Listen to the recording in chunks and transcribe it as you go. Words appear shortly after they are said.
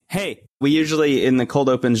Hey, we usually in the cold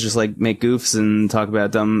opens just like make goofs and talk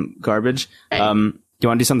about dumb garbage. Hey. Do you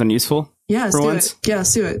want to do something useful? Yeah, let's for do once? it. Yeah,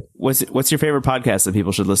 let's do it. What's your favorite podcast that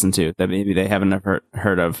people should listen to that maybe they haven't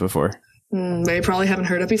heard of before? They probably haven't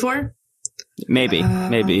heard it before. Maybe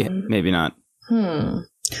not. I'm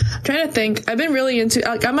trying to think. I've been really into.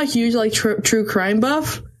 I'm a huge true crime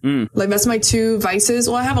buff. Like that's my two vices.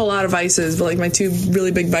 Well, I have a lot of vices, but like my two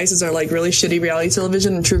really big vices are like really shitty reality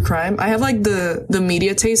television and true crime. I have like the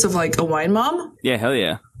media taste of like a wine mom. Yeah, hell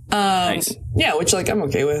yeah. Nice. Yeah, which like I'm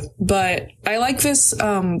okay with. But I like this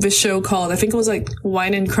show called, I think it was like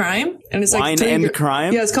Wine and Crime, and it's like Wine and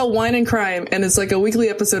Crime. Yeah, it's called Wine and Crime, and it's like a weekly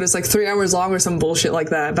episode. It's like 3 hours long or some bullshit like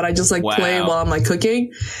that. But I just like play while I'm like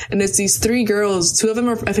cooking, and it's these three girls. Two of them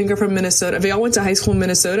I think are from Minnesota. They all went to high school in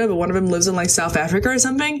Minnesota, but one of them lives in like South Africa or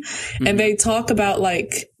something. And they talk about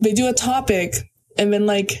like they do a topic, and then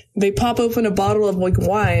like they pop open a bottle of like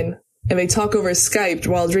wine. And they talk over Skype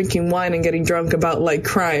while drinking wine and getting drunk about, like,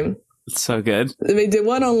 crime. It's so good. They did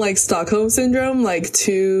one on, like, Stockholm Syndrome, like,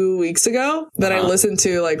 2 weeks ago that I listened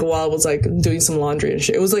to, like, while I was, like, doing some laundry and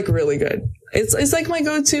shit. It was, like, really good. It's like, my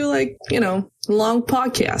go-to, like, you know, long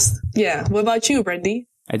podcast. Yeah. What about you, Brendy?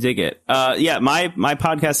 I dig it. Yeah, my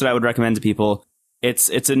podcast that I would recommend to people, it's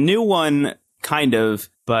a new one, kind of,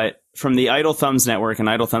 but from the Idle Thumbs network, and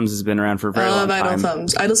Idle Thumbs has been around for a very long time. Idle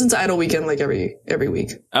Thumbs. I listen to Idle Weekend like every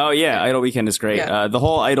week. Oh yeah, Idle Weekend is great. Yeah. The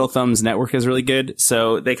whole Idle Thumbs network is really good.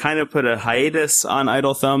 So they kind of put a hiatus on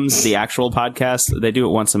Idle Thumbs, the actual podcast. They do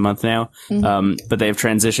it once a month now. But they've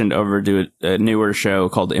transitioned over to a newer show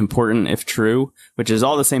called Important If True, which is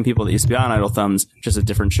all the same people that used to be on Idle Thumbs, just a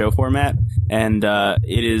different show format. And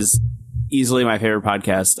it is easily my favorite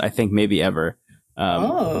podcast, I think maybe ever.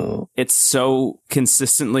 It's so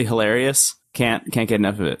consistently hilarious. Can't get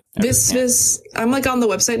enough of it. This I'm like on the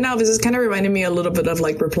website now. This is kind of reminding me a little bit of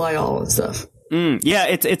like Reply All and stuff. Yeah,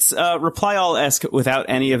 it's Reply All-esque without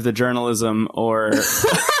any of the journalism or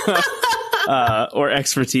or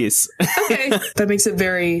expertise. Okay, that makes it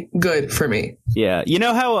very good for me. Yeah, you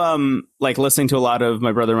know how like listening to a lot of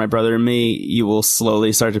My Brother and Me, you will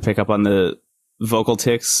slowly start to pick up on the vocal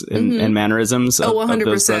tics and mannerisms of, 100%. Of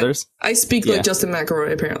those brothers. I speak like Justin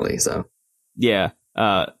McElroy, apparently, so. Yeah.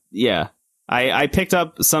 I picked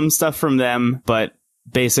up some stuff from them, but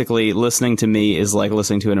basically listening to me is like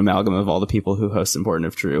listening to an amalgam of all the people who host Important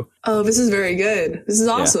If True. Oh, this is very good. This is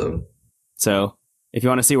awesome. Yeah. So, if you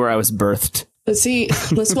want to see where I was birthed. Let's see.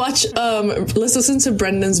 Let's watch, let's listen to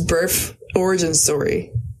Brendan's birth origin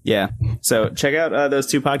story. Yeah. So check out those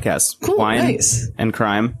two podcasts. Cool, Wine nice. and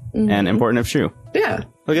Crime and Important If True. Yeah.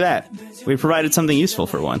 Look at that. We provided something useful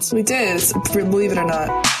for once. We did, believe it or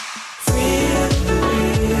not.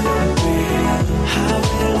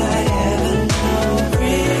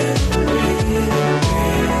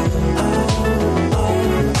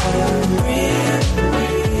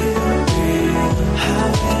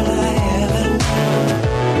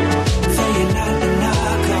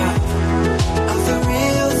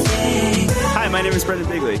 My name is Brendan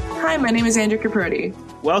Bigley. Hi, my name is Andrew Caprodi.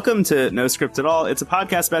 Welcome to No Script at All. It's a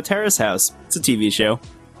podcast about Terrace House. It's a TV show.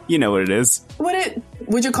 You know what it is.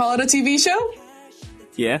 Would you call it a TV show?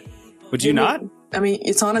 Yeah. Would you not? I mean,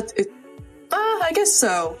 it's on I guess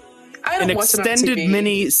so. I don't watch it on TV. An extended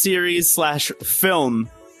mini-series / film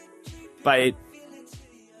by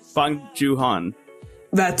Bong Joon-ho.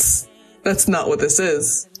 That's not what this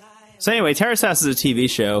is. So anyway, Terrace House is a TV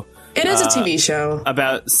show. It is a TV show.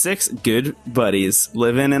 About 6 good buddies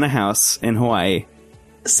living in a house in Hawaii.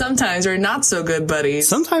 Sometimes they're not so good buddies.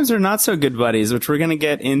 Sometimes they're not so good buddies, which we're going to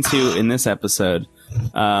get into in this episode.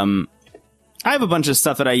 I have a bunch of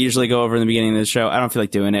stuff that I usually go over in the beginning of the show. I don't feel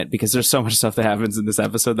like doing it because there's so much stuff that happens in this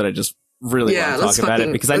episode that I just really want to talk about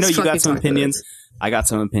it. Because I know you got some opinions. I got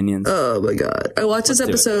some opinions. Oh my god. I watched this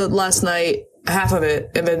episode last night, half of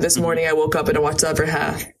it, and then this morning I woke up and I watched the other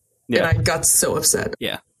half. Yeah. And I got so upset.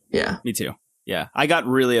 Yeah. Yeah. Me too. Yeah. I got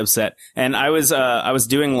really upset. And I was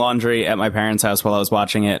doing laundry at my parents' house while I was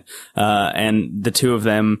watching it. And the two of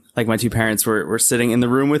them, like my two parents were sitting in the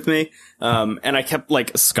room with me. And I kept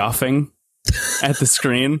like scoffing at the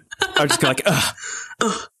screen. I was just like, ugh.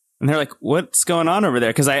 And they're like, what's going on over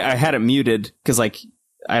there? Cause I had it muted cause like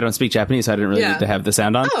I don't speak Japanese, so I didn't really need to have the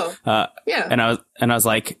sound on. Oh. Yeah. And I was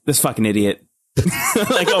like, this fucking idiot.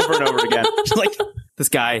 Like over and over again. Just like, this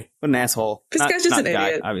guy, what an asshole. This guy's just an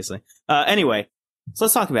idiot. Obviously. Anyway, so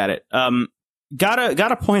let's talk about it.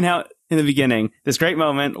 Gotta point out in the beginning this great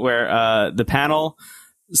moment where the panel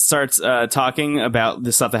starts talking about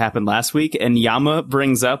the stuff that happened last week, and Yama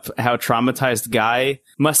brings up how traumatized Guy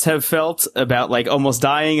must have felt about like almost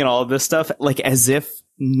dying and all of this stuff, like as if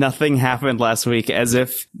nothing happened last week, as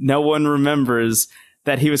if no one remembers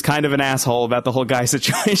that he was kind of an asshole about the whole Guy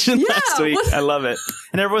situation last week. I love it.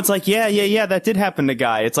 And everyone's like, yeah, that did happen to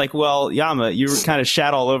Guy. It's like, well, Yama, you were kind of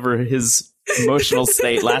shat all over his emotional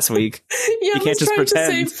state last week. You can't just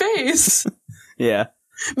pretend. To save face. Yeah.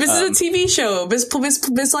 This is a TV show.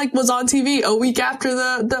 This like was on TV a week after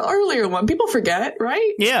the earlier one. People forget,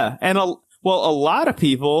 right? Yeah. And a lot of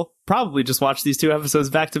people probably just watched these 2 episodes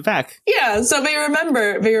back to back. Yeah. So they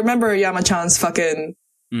remember Yama-chan's fucking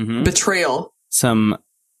betrayal. Some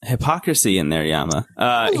hypocrisy in there, Yama.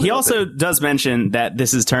 He also does mention that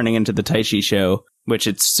this is turning into the Taishi show, which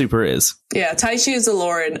it super is. Yeah, Taishi is the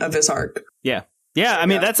Lauren of this arc. Yeah. Yeah, I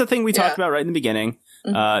mean, that's the thing we talked about right in the beginning.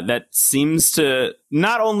 That seems to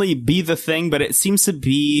not only be the thing, but it seems to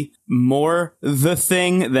be more the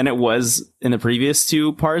thing than it was in the previous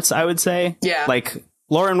 2 parts, I would say. Yeah. Like,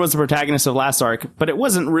 Lauren was the protagonist of last arc, but it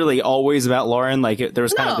wasn't really always about Lauren. Like, there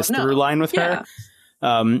was kind of this through line with her.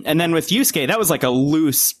 And then with Yusuke, that was like a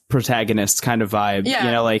loose protagonist kind of vibe. Yeah.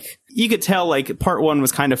 You know, like, you could tell, like, part 1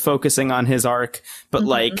 was kind of focusing on his arc, but,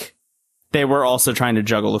 like, they were also trying to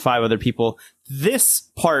juggle the 5 other people. This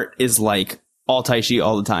part is, like, all Taishi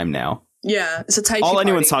all the time now. Yeah, it's a Taishi all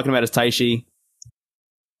anyone's party. talking about is Taishi.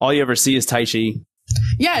 All you ever see is Taishi.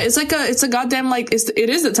 Yeah, it's a goddamn, like, it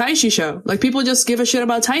is the Taishi show. Like, people just give a shit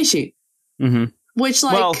about Taishi. Which,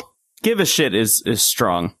 like... Well, give a shit is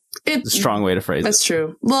strong. It's a strong way to phrase it. That's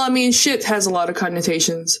true. Well, I mean, shit has a lot of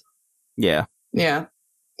connotations. Yeah. Yeah.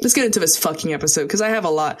 Let's get into this fucking episode, because I have a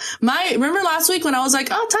lot. Remember last week when I was like,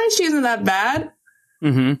 oh, Taishi isn't that bad?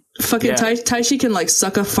 Fucking Taishi can, like,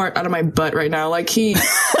 suck a fart out of my butt right now. Like, he...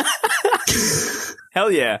 Hell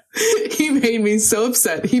yeah. He made me so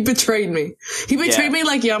upset. He betrayed me. He betrayed me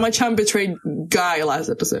like Yama-chan betrayed Guy last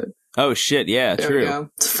episode. Oh shit, yeah, there true.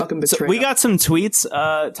 It's fucking betrayal. So we got some tweets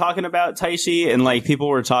talking about Taishi, and like people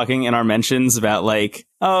were talking in our mentions about like,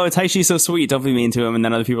 oh, Taishi's so sweet, don't be mean to him, and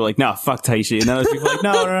then other people were like, no, fuck Taishi, and then other people were like,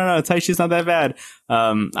 no, Taishi's not that bad.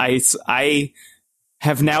 I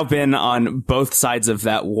have now been on both sides of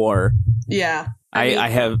that war. Yeah.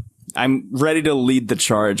 I'm ready to lead the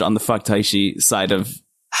charge on the fuck Taishi side of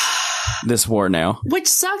this war now. Which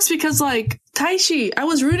sucks because, like, Taishi, I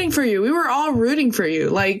was rooting for you. We were all rooting for you.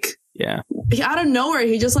 Like, yeah. Out of nowhere,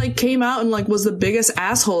 he just, like, came out and, like, was the biggest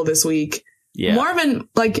asshole this week. Yeah. Marvin,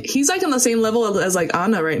 like, he's, like, on the same level as, like,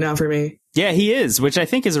 Anna right now for me. Yeah, he is, which I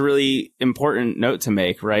think is a really important note to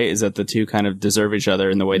make, right? Is that the two kind of deserve each other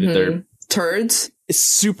in the way that they're... turds?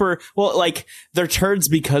 Super... Well, like, they're turds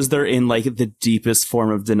because they're in, like, the deepest form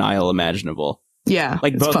of denial imaginable. Yeah.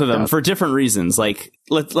 Like, both of them, for different reasons. Like,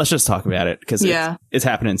 let's just talk about it, because it's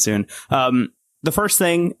happening soon. The first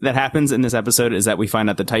thing that happens in this episode is that we find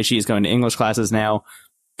out that Taishi is going to English classes now.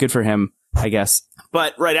 Good for him, I guess.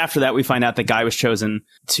 But right after that, we find out that Guy was chosen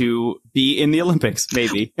to be in the Olympics,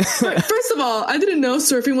 maybe. First of all, I didn't know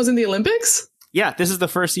surfing was in the Olympics. Yeah, this is the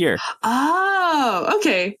first year. Oh,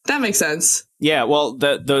 okay. That makes sense. Yeah, well,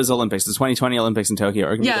 those Olympics, the 2020 Olympics in Tokyo,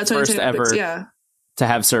 are going to be the first ever to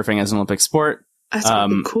have surfing as an Olympic sport. That's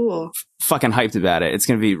really cool. Fucking hyped about it. It's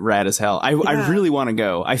going to be rad as hell. I really want to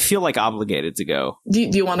go. I feel like obligated to go. Do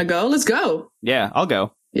you want to go? Let's go. Yeah, I'll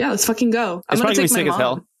go. Yeah, let's fucking go. It's probably going to be sick as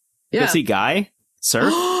hell. Yeah. Go see Guy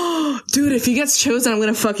surf. Dude, if he gets chosen, I'm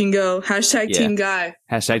going to fucking go. Hashtag Team Guy.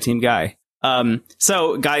 Hashtag Team Guy.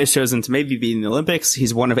 So Guy is chosen to maybe be in the Olympics.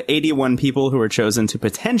 He's one of 81 people who are chosen to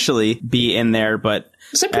potentially be in there, but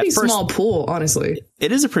it's a pretty small pool, honestly.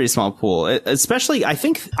 It is a pretty small pool, especially, I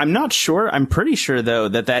think, I'm not sure. I'm pretty sure though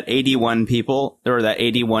that 81 people or that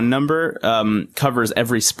 81 number, covers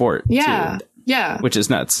every sport. Yeah. Too, yeah. Which is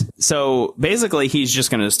nuts. So basically he's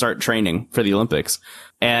just going to start training for the Olympics.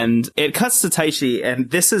 And it cuts to Taishi,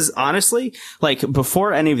 and this is honestly, like,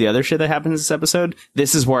 before any of the other shit that happens in this episode,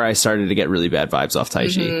 this is where I started to get really bad vibes off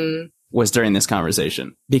Taishi, was during this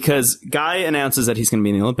conversation. Because Guy announces that he's going to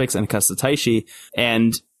be in the Olympics, and it cuts to Taishi,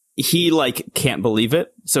 and he, like, can't believe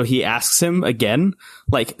it. So he asks him again,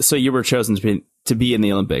 like, so you were chosen to be in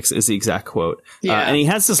the Olympics, is the exact quote. Yeah. And he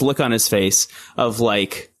has this look on his face of,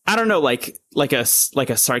 like, I don't know, like a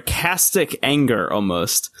sarcastic anger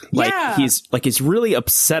almost. Like he's really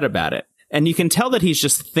upset about it. And you can tell that he's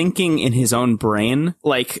just thinking in his own brain,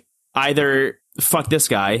 like, either fuck this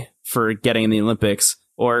guy for getting in the Olympics,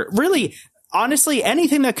 or really, honestly,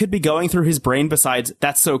 anything that could be going through his brain besides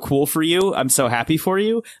that's so cool for you, I'm so happy for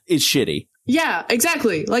you, is shitty. Yeah,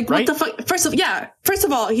 exactly. Like, right? What the fuck? First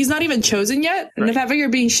of all, he's not even chosen yet. And if ever you're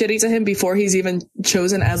being shitty to him before he's even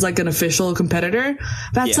chosen as, like, an official competitor,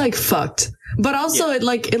 that's, like, fucked. But also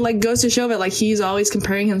it goes to show that like he's always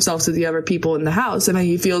comparing himself to the other people in the house, and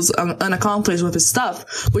he feels unaccomplished with his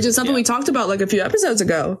stuff, which is something we talked about like a few episodes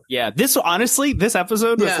ago. Yeah, this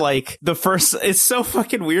episode was like the first. It's so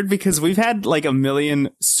fucking weird because we've had like a million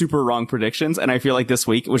super wrong predictions, and I feel like this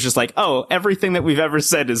week was just like, oh, everything that we've ever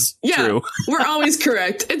said is true. We're always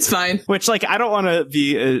correct. It's fine. Which like I don't want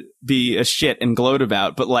to be a shit and gloat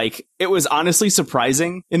about, but like it was honestly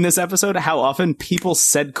surprising in this episode how often people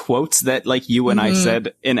said quotes that like you and I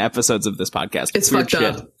said in episodes of this podcast. It's weird fucked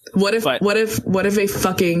up. What if they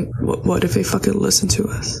fucking listen to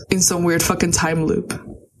us in some weird fucking time loop?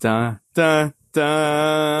 Da da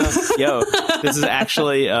da. Yo, this is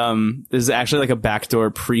actually like a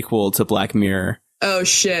backdoor prequel to Black Mirror. Oh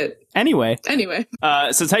shit. Anyway. So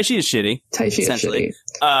Taishi is shitty.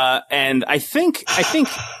 And I think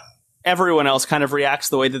everyone else kind of reacts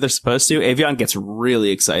the way that they're supposed to. Avion gets really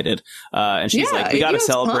excited. And she's like, we gotta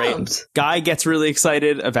celebrate. Pumped. Guy gets really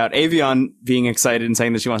excited about Avion being excited and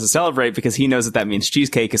saying that she wants to celebrate because he knows that means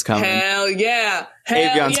cheesecake is coming. Hell yeah.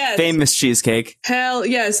 Avion's famous cheesecake. Hell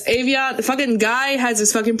yes. Avion, the fucking Guy has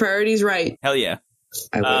his fucking priorities right. Hell yeah.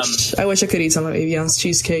 I wish I could eat some of Avion's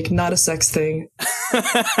cheesecake. Not a sex thing.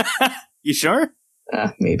 You sure?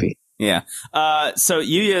 Maybe. Yeah. So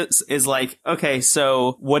Yuya is like, okay,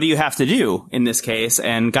 so what do you have to do in this case?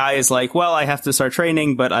 And Guy is like, well, I have to start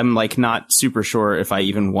training, but I'm like not super sure if I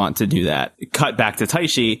even want to do that. Cut back to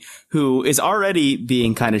Taishi, who is already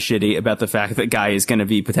being kind of shitty about the fact that Guy is going to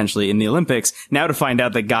be potentially in the Olympics. Now to find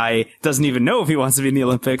out that Guy doesn't even know if he wants to be in the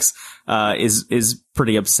Olympics, is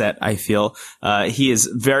pretty upset, I feel. He is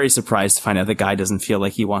very surprised to find out that Guy doesn't feel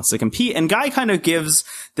like he wants to compete. And Guy kind of gives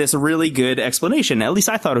this really good explanation. At least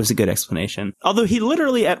I thought it was a good explanation. Although he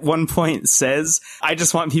literally at one point says, I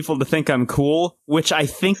just want people to think I'm cool, which I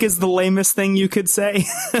think is the lamest thing you could say.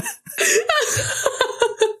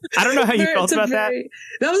 I don't know how you felt about that.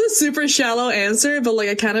 That was a super shallow answer, but like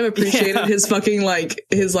I kind of appreciated his fucking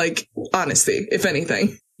his honesty, if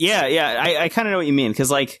anything. Yeah, I kind of know what you mean,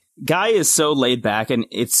 because like Guy is so laid back, and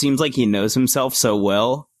it seems like he knows himself so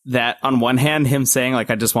well that on one hand, him saying like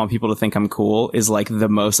I just want people to think I'm cool is like the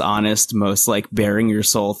most honest, most like bearing your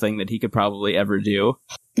soul thing that he could probably ever do.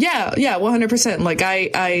 Yeah, 100%. Like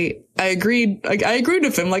I agreed. Like I agreed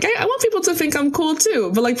with him. Like I want people to think I'm cool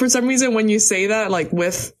too. But like for some reason, when you say that, like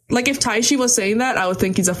if Taishi was saying that, I would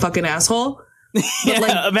think he's a fucking asshole. Yeah,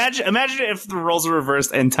 like, imagine if the roles were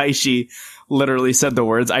reversed and Taishi literally said the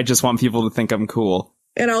words, I just want people to think I'm cool.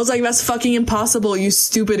 And I was like, that's fucking impossible, you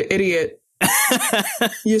stupid idiot.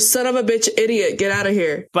 You son of a bitch idiot, get out of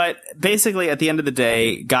here. But basically, at the end of the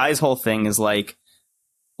day, Guy's whole thing is like,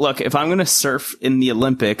 look, if I'm going to surf in the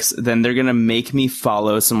Olympics, then they're going to make me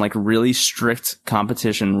follow some like really strict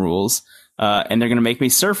competition rules. And they're going to make me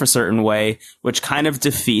surf a certain way, which kind of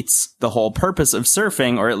defeats the whole purpose of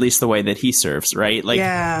surfing, or at least the way that he surfs, right? Like,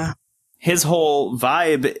 yeah. His whole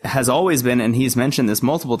vibe has always been, and he's mentioned this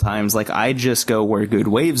multiple times, like, I just go where good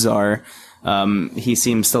waves are. He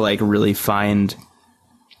seems to like really find,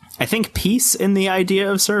 I think, peace in the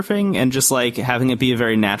idea of surfing and just like having it be a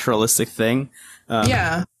very naturalistic thing.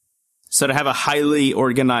 Yeah. So to have a highly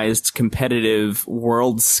organized, competitive,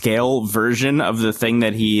 world scale version of the thing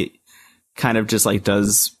that he kind of just like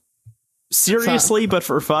does seriously, but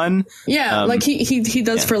for fun. Yeah, like he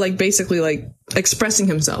does for like basically like expressing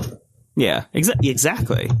himself. Yeah,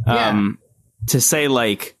 exactly. Yeah. To say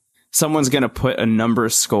like someone's gonna put a number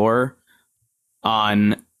score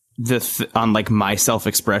on on like my self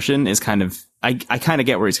expression is kind of I kind of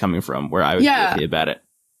get where he's coming from. Where I would be about it.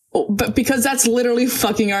 Oh, but because that's literally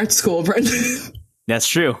fucking art school, Brendan. That's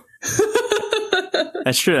true.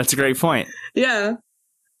 That's true. That's a great point. Yeah.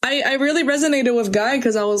 I really resonated with Guy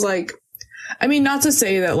because I was like, I mean, not to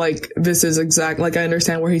say that like this is exact, like I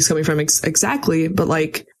understand where he's coming from exactly, but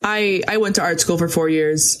like I went to art school for 4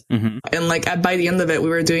 years, and like by the end of it, we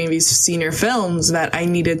were doing these senior films that I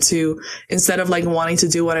needed to, instead of like wanting to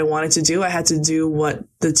do what I wanted to do, I had to do what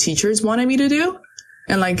the teachers wanted me to do.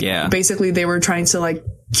 And like, basically they were trying to like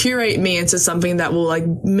curate me into something that will like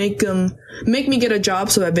make me get a job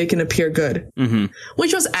so that they can appear good,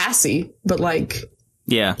 which was assy, but like,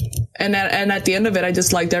 yeah. And at the end of it, I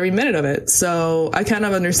just liked every minute of it. So I kind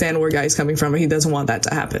of understand where Guy's coming from. He doesn't want that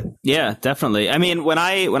to happen. Yeah, definitely. I mean, when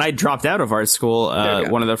I dropped out of art school,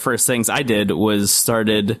 one of the first things I did was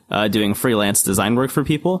started doing freelance design work for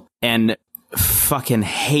people, and fucking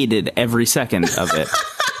hated every second of it.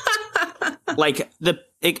 Like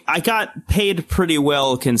I got paid pretty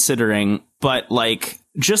well considering, but like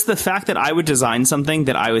just the fact that I would design something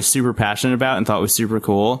that I was super passionate about and thought was super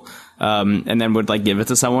cool, and then would like give it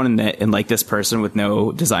to someone, and like this person with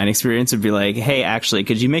no design experience would be like, hey, actually,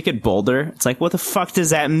 could you make it bolder? It's like, what the fuck does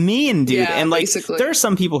that mean, dude? Yeah, and like, basically. there are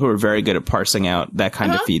some people who are very good at parsing out that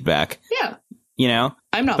kind of feedback. Yeah. You know?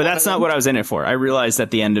 I'm not. But that's not what I was in it for. I realized at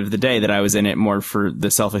the end of the day that I was in it more for the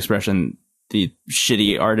self-expression, the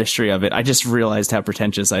shitty artistry of it. I just realized how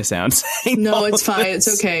pretentious I sound. No, it's fine.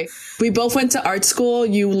 It's okay. We both went to art school.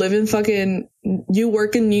 You live in you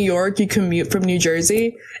work in New York. You commute from New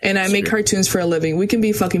Jersey. And I make cartoons for a living. We can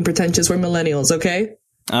be fucking pretentious. We're millennials, okay?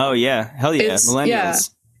 Oh, yeah. Hell yeah. Millennials. Yeah.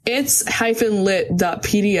 It's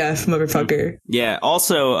 -lit.pdf, motherfucker. Yeah.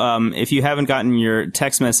 Also, if you haven't gotten your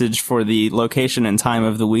text message for the location and time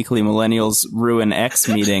of the weekly Millennials Ruin X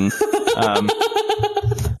meeting,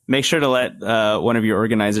 make sure to let one of your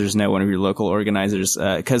organizers know, one of your local organizers,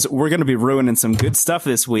 because we're going to be ruining some good stuff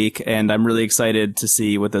this week, and I'm really excited to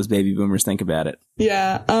see what those baby boomers think about it.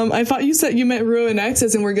 Yeah. I thought you said you meant Ruin X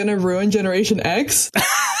as in we're going to ruin Generation X.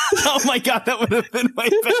 Oh my God, that would have been way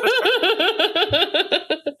better.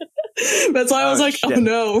 That's why I was like, shit. Oh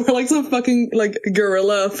no, we're like some fucking like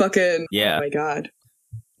guerrilla fucking. Yeah. Oh my God.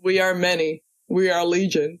 We are many. We are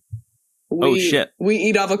legion. Oh shit. We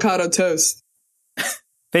eat avocado toast.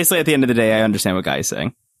 Basically, at the end of the day, I understand what Guy is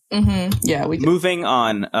saying. Mm-hmm. Yeah, we do. Moving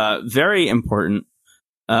on, very important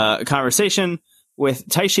conversation with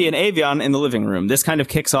Taishi and Avion in the living room. This kind of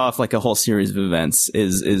kicks off like a whole series of events.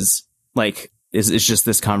 Is just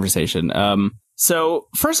this conversation. So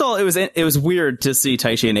first of all, it was weird to see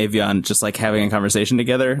Taishi and Avion just like having a conversation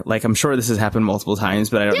together. Like, I'm sure this has happened multiple times,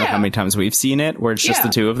 but I don't know how many times we've seen it where it's just the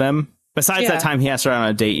two of them. Besides that time he asked her out on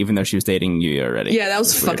a date, even though she was dating Yuya already. Yeah, that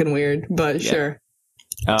was fucking weird, but sure.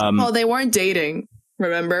 Well, they weren't dating,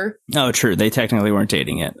 remember? Oh, true. They technically weren't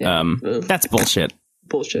dating yet. Yeah. That's bullshit.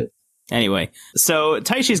 Bullshit. Anyway, so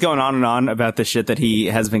Taishi's going on and on about the shit that he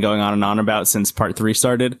has been going on and on about since part 3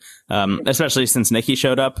 started, especially since Nikki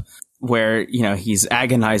showed up, where, you know, he's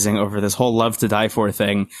agonizing over this whole love to die for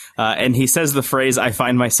thing. And he says the phrase, I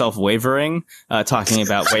find myself wavering, talking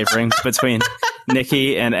about wavering between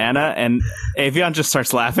Nikki and Anna, and Avion just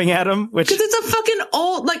starts laughing at him, which... Because it's a fucking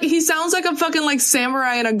old, like, he sounds like a fucking, like,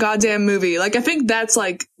 samurai in a goddamn movie. Like, I think that's,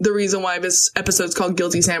 like, the reason why this episode's called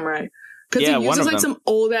Guilty Samurai. Because he uses, like, some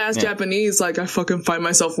old-ass Japanese, like, I fucking find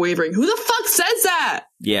myself wavering. Who the fuck says that?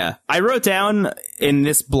 Yeah. I wrote down in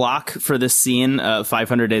this block for this scene,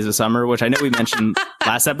 500 Days of Summer, which I know we mentioned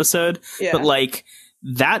last episode, but, like,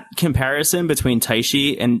 that comparison between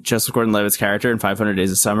Taishi and Joseph Gordon-Levitt's character in 500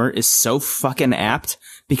 Days of Summer is so fucking apt,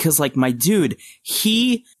 because, like, my dude,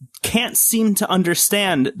 he can't seem to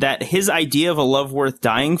understand that his idea of a love worth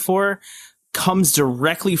dying for comes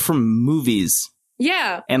directly from movies.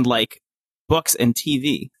 Yeah. And, like, books and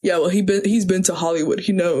TV. Yeah, well, he's been to Hollywood.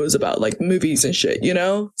 He knows about like movies and shit, you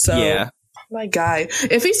know? So yeah. My guy.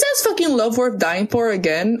 If he says fucking love worth dying for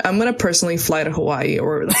again, I'm gonna personally fly to Hawaii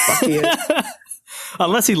or where the fuck he is.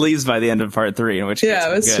 Unless he leaves by the end of part 3, in which case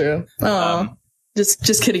that's true. Oh,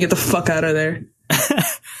 just kidding. Get the fuck out of there.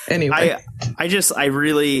 Anyway, I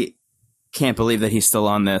really can't believe that he's still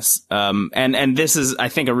on this. And this is, I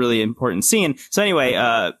think, a really important scene. So anyway,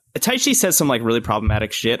 Taishi says some like really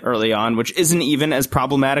problematic shit early on, which isn't even as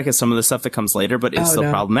problematic as some of the stuff that comes later, but is still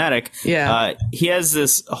problematic. Yeah. He has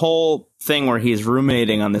this whole thing where he's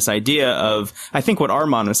ruminating on this idea of, I think what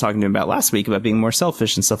Armand was talking to him about last week about being more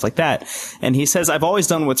selfish and stuff like that. And he says, I've always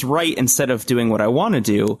done what's right instead of doing what I want to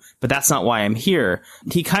do, but that's not why I'm here.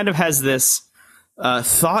 He kind of has this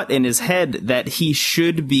thought in his head that he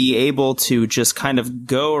should be able to just kind of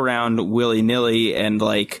go around willy-nilly and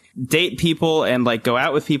like date people and like go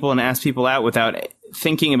out with people and ask people out without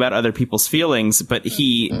thinking about other people's feelings. But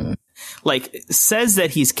he like says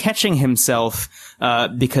that he's catching himself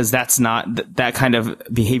because that's not that kind of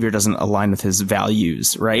behavior doesn't align with his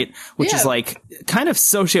values, right? Which is like kind of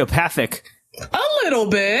sociopathic. A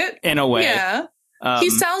little bit. In a way. Yeah.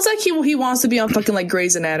 He sounds like he wants to be on fucking like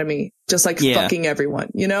Grey's Anatomy, just like fucking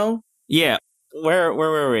everyone, you know? Yeah. Where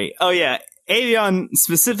were we? Oh yeah, Avion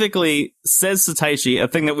specifically says to Taishi a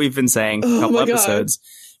thing that we've been saying a couple episodes,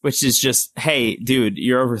 which is just, "Hey, dude,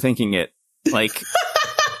 you're overthinking it. Like,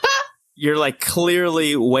 you're like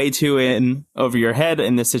clearly way too in over your head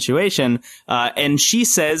in this situation." And she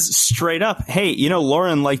says straight up, "Hey, you know,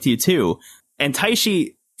 Lauren liked you too." And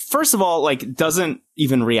Taishi, first of all, like, doesn't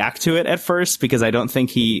even react to it at first because I don't think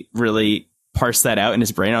he really parsed that out in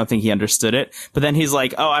his brain. I don't think he understood it. But then he's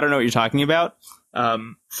like, "Oh, I don't know what you're talking about."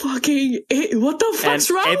 Fucking, what the fuck's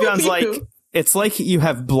wrong with you? Avion's like, "It's like you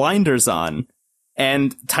have blinders on."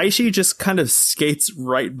 And Taishi just kind of skates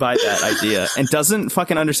right by that idea and doesn't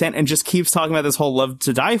fucking understand and just keeps talking about this whole love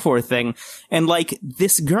to die for thing. And like,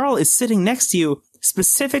 this girl is sitting next to you,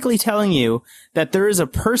 specifically telling you that there is a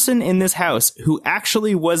person in this house who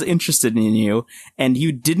actually was interested in you and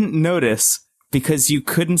you didn't notice because you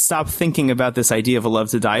couldn't stop thinking about this idea of a love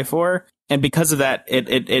to die for. And because of that,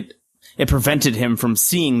 it prevented him from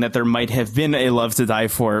seeing that there might have been a love to die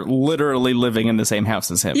for literally living in the same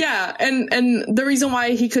house as him. Yeah, and the reason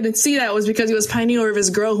why he couldn't see that was because he was pining over this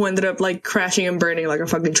girl who ended up like crashing and burning like a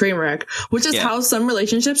fucking train wreck, which is how some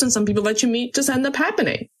relationships and some people that you meet just end up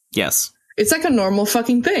happening. Yes. It's like a normal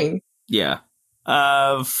fucking thing. Yeah.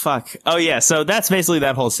 Fuck. Oh yeah, so that's basically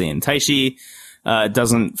that whole scene. Taishi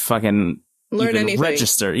doesn't fucking learn anything.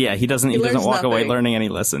 Register. Yeah, he doesn't walk away learning any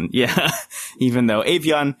lesson. Yeah. Even though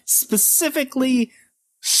Avion specifically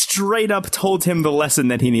straight up told him the lesson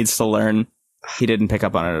that he needs to learn, he didn't pick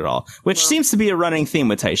up on it at all. Which seems to be a running theme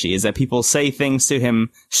with Taishi, is that people say things to him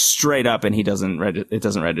straight up and he doesn't it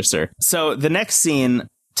doesn't register. So the next scene,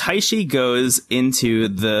 Taishi goes into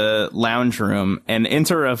the lounge room and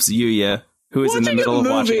interrupts Yuya, who is in the middle of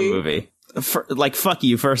watching a movie. Like, fuck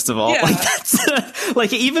you, first of all. Yeah. Like, that's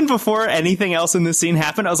like, even before anything else in this scene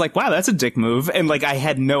happened, I was like, wow, that's a dick move. And like, I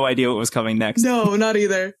had no idea what was coming next. No, not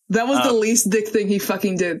either. That was the least dick thing he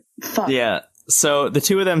fucking did. Fuck. Yeah. So the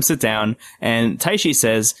two of them sit down and Taishi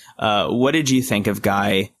says, what did you think of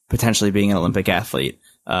Guy potentially being an Olympic athlete?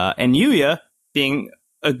 And Yuya, being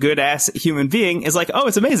a good ass human being, is like, oh,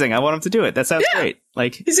 it's amazing. I want him to do it. That sounds great.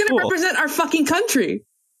 Like, he's going to represent our fucking country.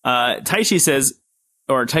 Taishi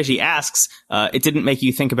asks, it didn't make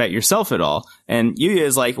you think about yourself at all. And Yuya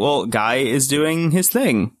is like, well, Guy is doing his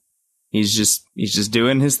thing. He's just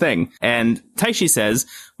doing his thing. And Taishi says,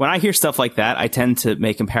 when I hear stuff like that, I tend to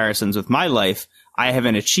make comparisons with my life. I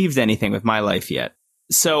haven't achieved anything with my life yet.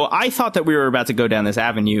 So I thought that we were about to go down this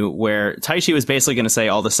avenue where Taishi was basically going to say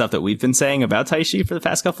all the stuff that we've been saying about Taishi for the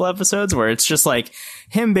past couple episodes, where it's just like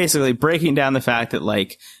him basically breaking down the fact that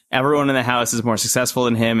like everyone in the house is more successful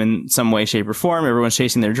than him in some way, shape, or form. Everyone's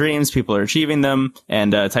chasing their dreams. People are achieving them.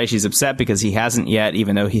 And Taishi's upset because he hasn't yet,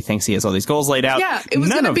 even though he thinks he has all these goals laid out. Yeah, it was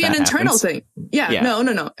going to be an internal thing. Yeah,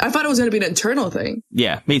 no. I thought it was going to be an internal thing.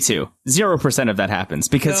 Yeah, me too. 0% of that happens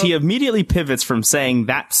because he immediately pivots from saying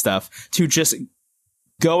that stuff to just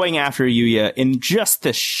going after Yuya in just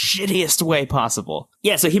the shittiest way possible.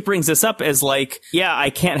 Yeah, so he brings this up as like, yeah,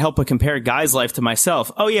 I can't help but compare Guy's life to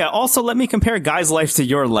myself. Oh yeah, also let me compare Guy's life to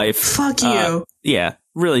your life. Fuck you. Yeah,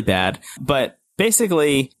 really bad. But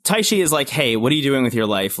basically, Taishi is like, hey, what are you doing with your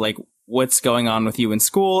life? Like, what's going on with you in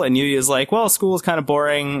school? And Yuya is like, well, school is kind of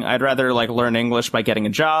boring. I'd rather like learn English by getting a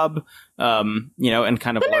job, and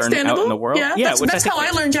kind of learn out in the world. Yeah, that's how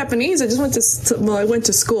I learned Japanese. I just I went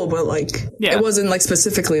to school, but like, it wasn't like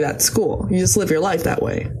specifically that school. You just live your life that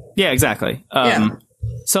way. Yeah, exactly.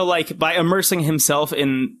 So like by immersing himself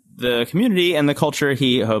in the community and the culture,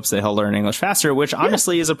 he hopes that he'll learn English faster, which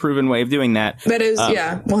honestly is a proven way of doing that. That is,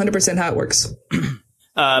 100% how it works.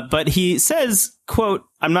 But he says, quote,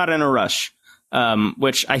 I'm not in a rush,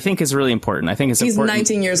 which I think is really important. I think it's important. He's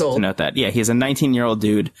 19 years old. To note that. Yeah, he's a 19-year-old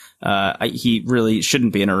dude. He really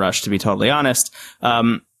shouldn't be in a rush, to be totally honest.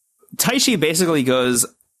 Taishi basically goes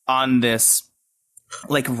on this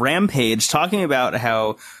like rampage talking about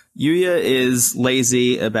how Yuya is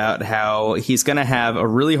lazy, about how he's going to have a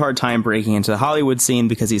really hard time breaking into the Hollywood scene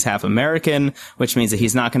because he's half American, which means that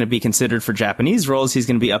he's not going to be considered for Japanese roles. He's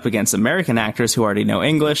going to be up against American actors who already know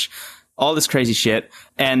English. All this crazy shit.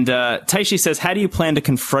 And Taishi says, how do you plan to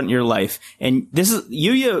confront your life? And this is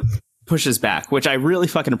Yuya pushes back, which I really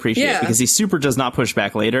fucking appreciate because he super does not push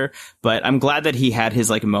back later. But I'm glad that he had his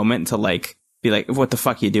like moment to like be like, what the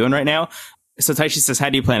fuck are you doing right now? So Taishi says, how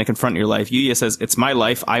do you plan to confront your life? Yuya says, it's my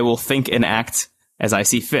life. I will think and act as I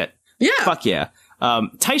see fit. Yeah. Fuck yeah.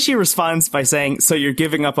 Taishi responds by saying, so you're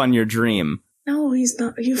giving up on your dream. No, he's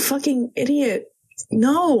not. You fucking idiot.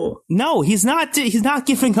 No, he's not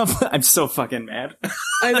giving up. I'm so fucking mad.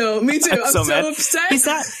 I know. Me too. I'm so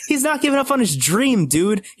upset. He's not giving up on his dream,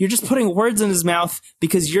 dude. You're just putting words in his mouth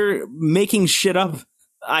because you're making shit up.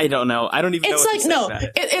 I don't know. I don't even know.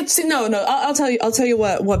 It's no. I'll tell you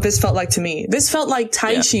what this felt like to me. This felt like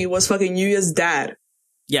Taishi was fucking Yuya's dad.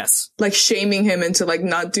 Yes. Like shaming him into like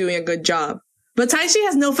not doing a good job. But Taishi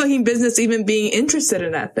has no fucking business even being interested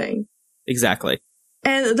in that thing. Exactly.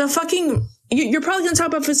 And the fucking, you're probably going to talk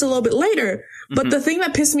about this a little bit later, but the thing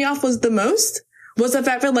that pissed me off was the most was the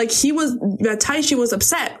fact that like that Taishi was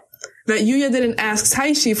upset that Yuya didn't ask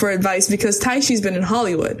Taishi for advice because Taishi's been in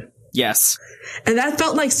Hollywood. Yes. And that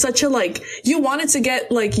felt like such a, like, you wanted to get,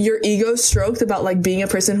 like, your ego stroked about, like, being a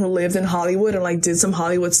person who lived in Hollywood and, like, did some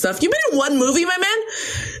Hollywood stuff. You've been in one movie, my man,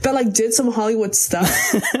 that, like, did some Hollywood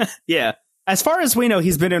stuff. Yeah. As far as we know,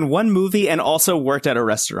 he's been in one movie and also worked at a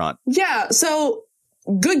restaurant. Yeah, so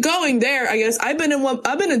good going there, I guess. I've been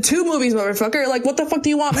in 2 movies, motherfucker. Like, what the fuck do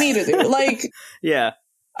you want me to do? Like, yeah.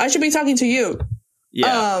 I should be talking to you.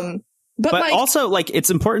 Yeah. But like, also, like,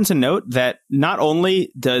 it's important to note that not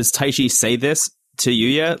only does Taishi say this to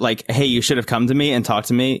Yuya, like, hey, you should have come to me and talked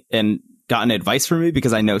to me and gotten advice from me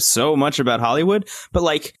because I know so much about Hollywood, but,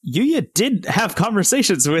 like, Yuya did have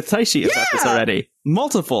conversations with Taishi about this already.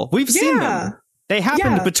 Multiple. We've seen them. They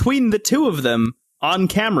happened between the two of them on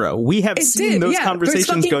camera. We have seen those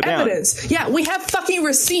conversations go down. Evidence. Yeah, we have fucking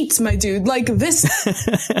receipts, my dude. Like, this...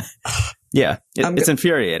 Yeah, it's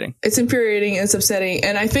infuriating. It's infuriating and it's upsetting.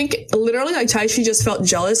 And I think literally, like, Taishi just felt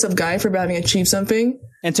jealous of Guy for having achieved something.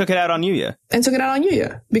 And took it out on Yuya.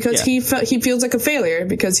 Because he feels like a failure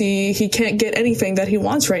because he can't get anything that he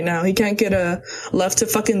wants right now. He can't get a love to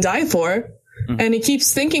fucking die for. Mm-hmm. And he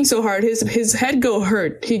keeps thinking so hard. His head go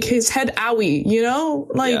hurt. His head owie, you know?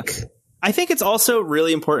 Like... Yeah. I think it's also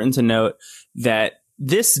really important to note that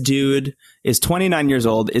this dude is 29 years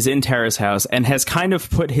old, is in Tara's house, and has kind of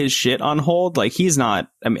put his shit on hold. Like, he's not,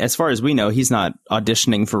 I mean, as far as we know, he's not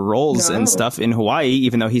auditioning for roles and stuff in Hawaii,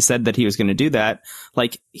 even though he said that he was going to do that.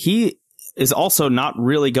 Like, he is also not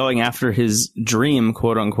really going after his dream,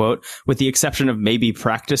 quote unquote, with the exception of maybe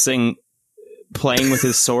practicing playing with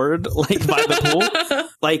his sword, like, by the pool.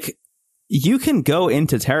 Like, you can go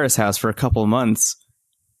into Tara's house for a couple months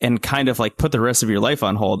and kind of, like, put the rest of your life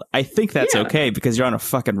on hold. I think that's okay because you're on a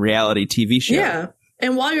fucking reality TV show. Yeah.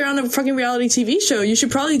 And while you're on a fucking reality TV show, you should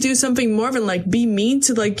probably do something more than, like, be mean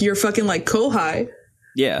to, like, your fucking, like, kohai.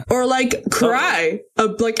 Yeah. Or, like, cry,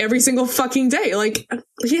 like, every single fucking day. Like,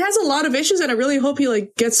 he has a lot of issues and I really hope he,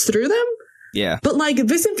 like, gets through them. Yeah. But, like,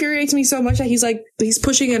 this infuriates me so much that he's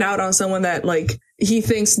pushing it out on someone that, like, he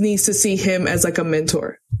thinks needs to see him as, like, a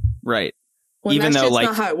mentor. Right. When even though, like,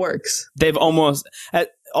 not how it works. They've almost...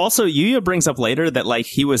 Also, Yuya brings up later that, like,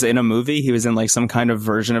 he was in a movie. He was in, like, some kind of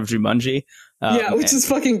version of Jumanji. Which is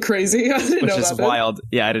fucking crazy. I didn't know that. Which is wild.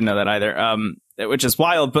 Yeah, I didn't know that either. Which is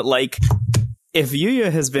wild, but, like, if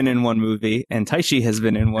Yuya has been in one movie and Taishi has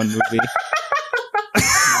been in one movie...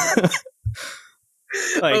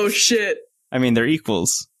 like, oh, shit. I mean, they're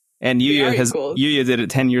equals. And Yuya did it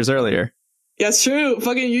 10 years earlier. That's true.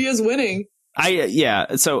 Fucking Yuya's winning.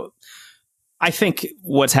 So I think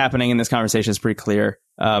what's happening in this conversation is pretty clear.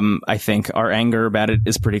 I think our anger about it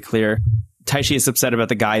is pretty clear. Taishi is upset about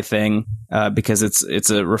the Guy thing because it's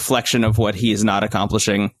a reflection of what he is not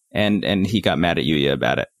accomplishing, and he got mad at Yuya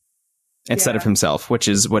about it instead of himself, which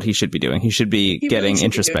is what he should be doing. He should be getting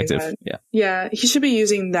introspective. Yeah, he should be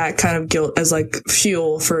using that kind of guilt as, like,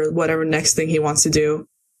 fuel for whatever next thing he wants to do.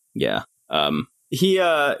 Yeah.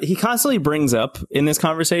 He constantly brings up in this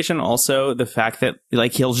conversation also the fact that,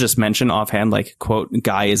 like, he'll just mention offhand, like, quote,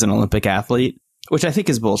 Guy is an Olympic athlete, which I think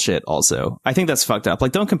is bullshit also. I think that's fucked up.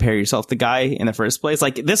 Like, don't compare yourself to Guy in the first place.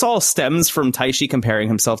 Like, this all stems from Taishi comparing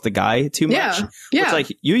himself to Guy too much. Yeah. Which,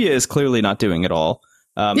 like, Yuya is clearly not doing at all.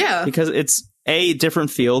 Because it's A,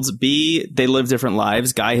 different fields. B, they live different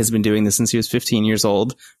lives. Guy has been doing this since he was 15 years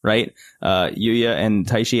old, right? Yuya and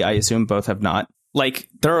Taishi, I assume, both have not. Like,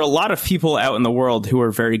 there are a lot of people out in the world who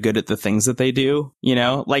are very good at the things that they do, you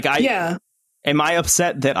know? Like, am I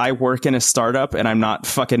upset that I work in a startup and I'm not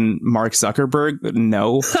fucking Mark Zuckerberg?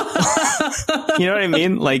 No. You know what I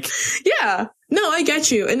mean? Like, yeah. No, I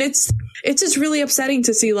get you. And it's just really upsetting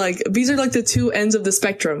to see, like, these are, like, the two ends of the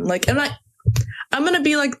spectrum. Like, I'm gonna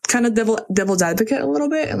be, like, kind of devil's advocate a little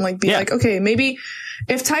bit and, like, be like, okay, maybe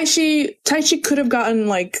if Taishi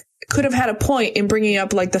could have had a point in bringing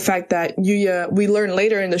up, like, the fact that Yuya, we learn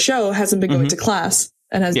later in the show, hasn't been going to class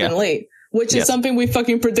and has been late, which is something we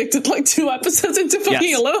fucking predicted, like, 2 episodes into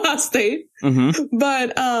fucking Aloha State. Mm-hmm.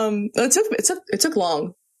 But it took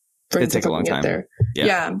long for him to fucking get there.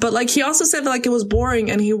 Yeah, but, like, he also said that, like, it was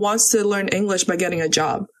boring and he wants to learn English by getting a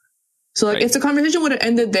job. So, like, if the conversation would have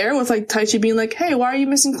ended there with, like, Taishi being like, hey, why are you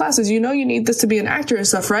missing classes? You know you need this to be an actor and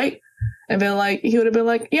stuff, right? And then, like, he would have been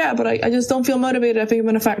like, yeah, but I just don't feel motivated. I think I'm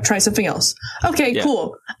going to try something else. Okay,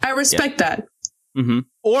 cool. I respect that. Mm-hmm.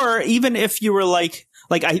 Or even if you were like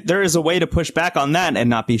there is a way to push back on that and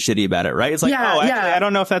not be shitty about it, right? It's like, actually, I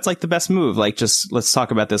don't know if that's, like, the best move. Like, just let's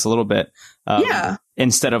talk about this a little bit.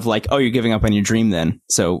 Instead of, like, oh, you're giving up on your dream then,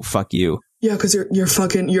 so fuck you. Yeah, because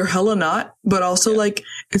you're hella not, but also, like,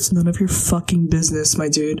 it's none of your fucking business, my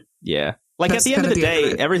dude. Yeah. Like, at the end of the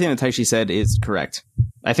day, everything that Taishi said is correct.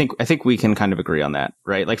 I think we can kind of agree on that,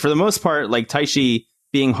 right? Like, for the most part, like, Taishi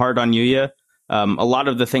being hard on Yuya. A lot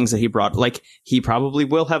of the things that he brought, like, he probably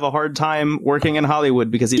will have a hard time working in Hollywood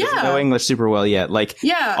because he doesn't know English super well yet. Like,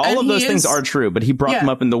 all of those things are true, but he brought them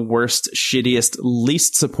up in the worst, shittiest,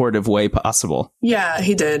 least supportive way possible. Yeah,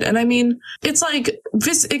 he did. And I mean, it's like,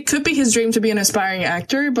 it could be his dream to be an aspiring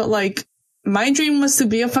actor, but like, my dream was to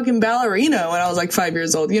be a fucking ballerina when I was like 5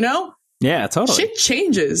 years old, you know? Yeah, totally. Shit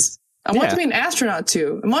changes. I want to be an astronaut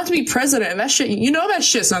too. I want to be president, and that shit, you know, that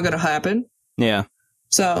shit's not gonna happen. Yeah.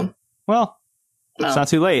 So. Well. It's not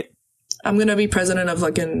too late. I'm going to be president of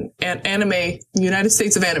like an anime, United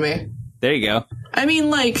States of anime. There you go. I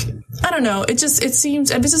mean, like, I don't know. It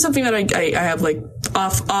seems, and this is something that I have like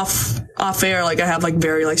off air, like I have like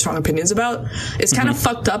very like strong opinions about. It's kind of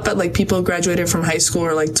fucked up that like people graduated from high school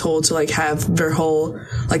are like told to like have their whole,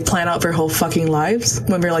 like plan out their whole fucking lives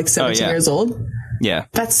when they're like 17 years old. Yeah.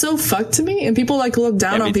 That's so fucked to me. And people like look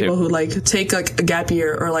down on people who like take like a gap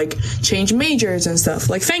year or like change majors and stuff.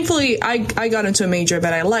 Like thankfully I got into a major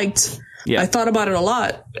that I liked. Yeah. I thought about it a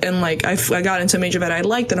lot and like I got into a major that I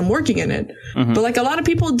liked and I'm working in it. But like a lot of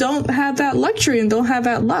people don't have that luxury and don't have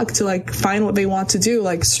that luck to like find what they want to do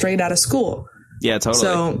like straight out of school. Yeah, totally.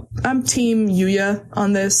 So I'm team Yuya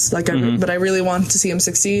on this, like, but I really want to see him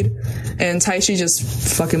succeed. And Taishi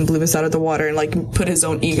just fucking blew this out of the water and like put his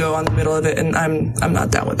own ego on the middle of it, and I'm not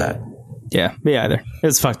down with that. Yeah, me either.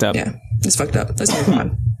 It's fucked up. Yeah, it's fucked up. Let's move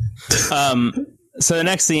on. So the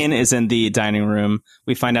next scene is in the dining room.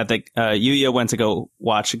 We find out that Yuya went to go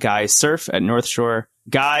watch Guy surf at North Shore.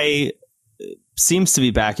 Guy seems to be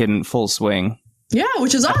back in full swing. Yeah,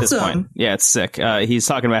 which is awesome. Yeah, it's sick. He's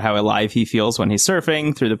talking about how alive he feels when he's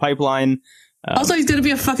surfing through the pipeline. Also, he's going to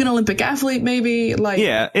be a fucking Olympic athlete, maybe. Like,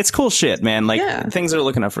 yeah, it's cool shit, man. Like, things are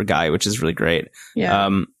looking up for Guy, which is really great. Yeah.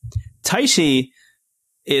 Taishi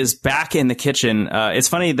is back in the kitchen. It's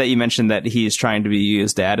funny that you mentioned that he's trying to be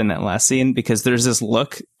Yuya's dad in that last scene, because there's this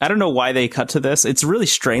look. I don't know why they cut to this. It's really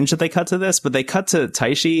strange that they cut to this, but they cut to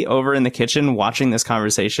Taishi over in the kitchen watching this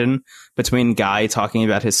conversation between Guy talking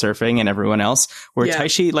about his surfing and everyone else, where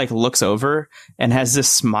Taishi like looks over and has this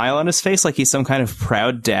smile on his face like he's some kind of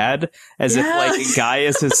proud dad, as if like Guy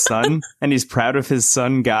is his son and he's proud of his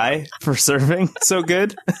son Guy for surfing so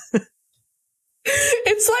good.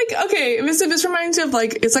 It's like, okay, this reminds me of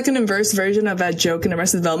like, it's like an inverse version of that joke in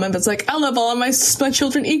Arrested Development, but it's like, I love all of my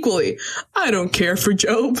children equally. I don't care for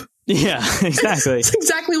Job. Yeah, exactly. It's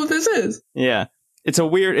exactly what this is. Yeah. It's a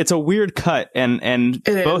weird cut, and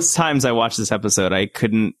both times I watched this episode, I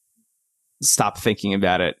couldn't stop thinking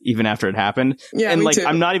about it even after it happened. Yeah, and me like too.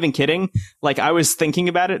 I'm not even kidding. Like I was thinking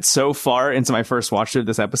about it so far into my first watch of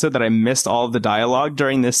this episode that I missed all of the dialogue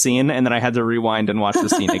during this scene, and then I had to rewind and watch the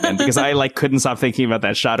scene again because I like couldn't stop thinking about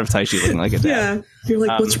that shot of Taishi looking like a dad. Yeah, you're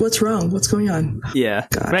like, what's wrong? What's going on? Yeah.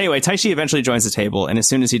 God. But anyway, Taishi eventually joins the table, and as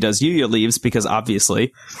soon as he does, Yuya leaves because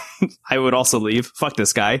obviously I would also leave. Fuck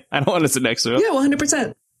this guy. I don't want to sit next to him. Yeah,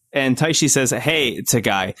 100%. And Taishi says, hey, to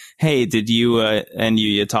Guy, hey, did you and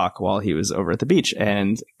Yuya talk while he was over at the beach?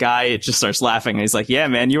 And Guy just starts laughing. And he's like, yeah,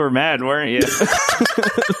 man, you were mad, weren't you?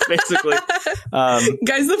 Basically.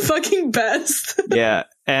 Guy's the fucking best. Yeah.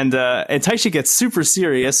 And Taishi gets super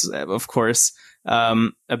serious, of course,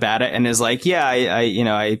 about it, and is like, yeah,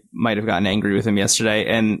 I might have gotten angry with him yesterday.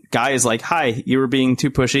 And Guy is like, hi, you were being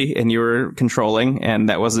too pushy and you were controlling, and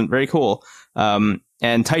that wasn't very cool.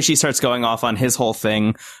 And Taishi starts going off on his whole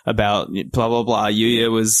thing about blah, blah, blah.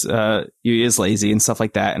 Yuya's lazy and stuff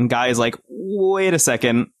like that. And Guy is like, wait a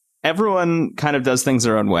second. Everyone kind of does things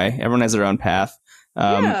their own way. Everyone has their own path.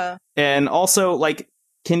 And also, like,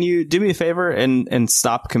 can you do me a favor and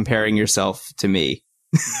stop comparing yourself to me?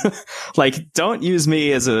 Like, don't use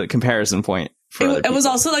me as a comparison point. It was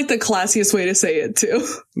also like the classiest way to say it too.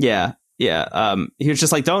 Yeah. Yeah. He was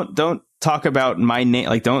just like, don't talk about my name.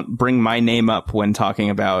 Like, don't bring my name up when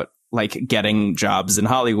talking about like getting jobs in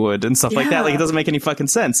Hollywood and stuff like that. Like, it doesn't make any fucking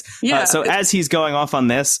sense. Yeah. So as he's going off on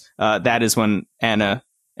this, that is when Anna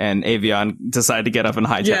and Avion decide to get up and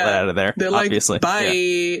hightail it out of there. They're obviously. Like,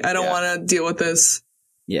 bye. I don't want to deal with this.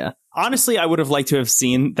 Yeah. Honestly, I would have liked to have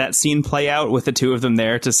seen that scene play out with the two of them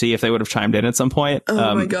there to see if they would have chimed in at some point.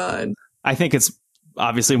 Oh my God. I think it's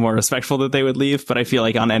obviously more respectful that they would leave, but I feel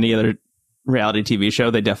like on any other reality TV show,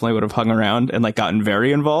 they definitely would have hung around and like gotten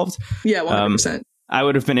very involved. Yeah, 100%. I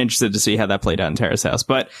would have been interested to see how that played out in Terrace House,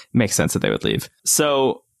 but it makes sense that they would leave.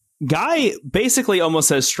 So Guy basically almost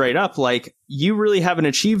says straight up, like, you really haven't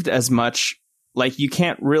achieved as much. Like, you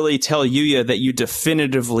can't really tell Yuya that you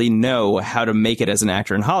definitively know how to make it as an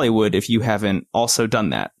actor in Hollywood if you haven't also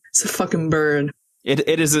done that. It's a fucking burn. It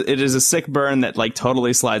is a sick burn that like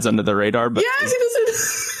totally slides under the radar. But yes, he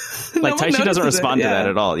doesn't. Like, Taishi doesn't respond to that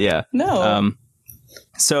at all. Yeah. No.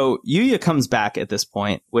 So Yuya comes back at this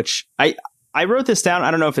point, which I wrote this down.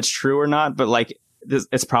 I don't know if it's true or not, but like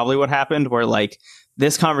it's probably what happened, where like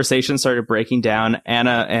this conversation started breaking down.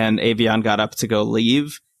 Anna and Avion got up to go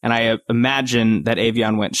leave. And I imagine that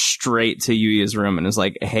Avion went straight to Yuya's room and was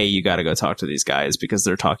like, hey, you got to go talk to these guys because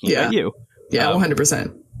they're talking about you. Yeah,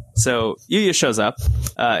 100%. So Yuya shows up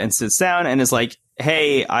and sits down and is like,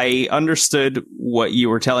 hey, I understood what you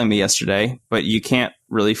were telling me yesterday, but you can't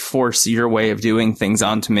really force your way of doing things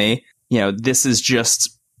onto me. You know, this is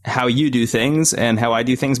just how you do things, and how I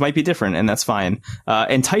do things might be different, and that's fine.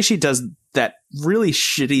 And Taishi does that really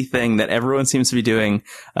shitty thing that everyone seems to be doing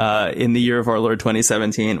in the year of our Lord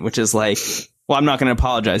 2017, which is like, well, I'm not going to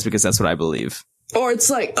apologize because that's what I believe. Or it's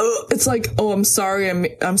like, oh, I'm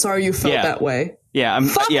sorry. I'm sorry you felt that way. Yeah, I'm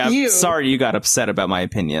sorry you got upset about my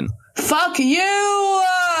opinion. Fuck you!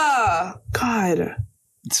 God.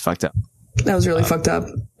 It's fucked up. That was really fucked up.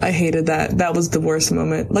 I hated that. That was the worst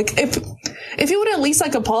moment. Like, if he would at least,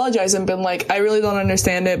 like, apologize and been like, I really don't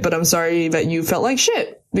understand it, but I'm sorry that you felt like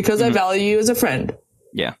shit, because I value you as a friend.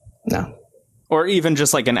 Yeah. No. Or even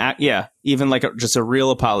just like even like just a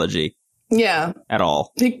real apology. Yeah. At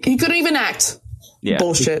all. He couldn't even act. Yeah.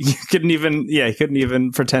 Bullshit. He couldn't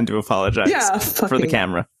even pretend to apologize for the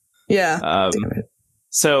camera. Yeah. Damn it.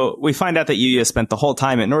 So we find out that Yuya spent the whole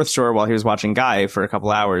time at North Shore while he was watching Guy for a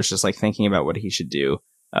couple hours, just like thinking about what he should do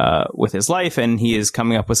with his life. And he is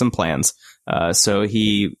coming up with some plans. So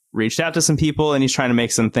he reached out to some people and he's trying to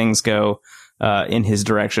make some things go in his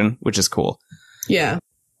direction, which is cool. Yeah.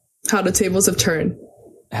 How the tables have turned.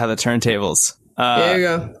 How the turntables. There you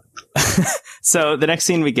go. So the next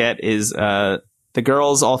scene we get is the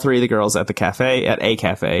girls, all three of the girls at a cafe.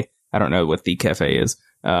 I don't know what the cafe is.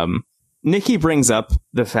 Nikki brings up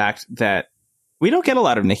the fact that we don't get a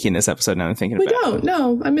lot of Nikki in this episode. Now I'm thinking about it. We don't.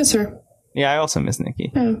 No, I miss her. Yeah, I also miss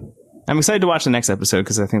Nikki. Yeah. I'm excited to watch the next episode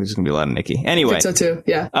because I think there's going to be a lot of Nikki. Anyway. I think so too.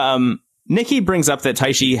 Yeah. Nikki brings up that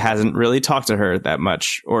Taishi hasn't really talked to her that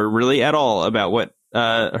much or really at all about what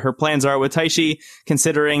her plans are with Taishi,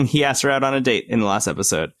 considering he asked her out on a date in the last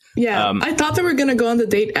episode. Yeah. I thought they were going to go on the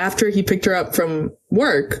date after he picked her up from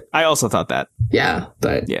work. I also thought that. Yeah,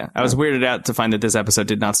 but... Yeah, I was weirded out to find that this episode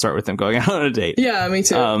did not start with them going out on a date. Yeah, me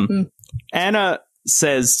too. Anna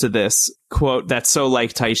says to this, quote, that's so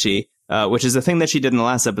like Taishi, which is a thing that she did in the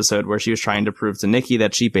last episode where she was trying to prove to Nikki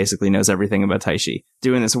that she basically knows everything about Taishi.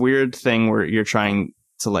 Doing this weird thing where you're trying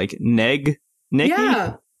to, like, neg Nikki?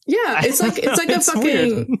 Yeah, it's like a fucking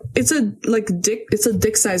weird. It's a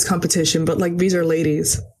dick size competition, but like these are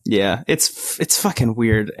ladies. Yeah, it's fucking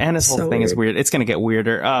weird. Anna's whole thing is weird. It's gonna get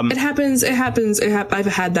weirder. It happens. I've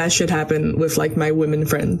had that shit happen with like my women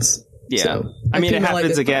friends. Yeah, so, I mean it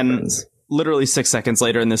happens again. Literally 6 seconds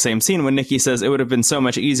later in the same scene when Nikki says it would have been so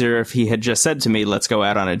much easier if he had just said to me, let's go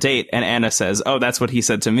out on a date. And Anna says, oh, that's what he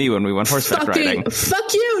said to me when we went horseback riding.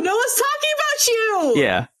 Fuck you. No one's talking about you.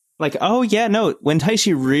 Yeah. Like, oh, yeah, no, when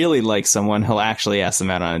Taishi really likes someone, he'll actually ask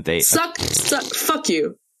them out on a date. Fuck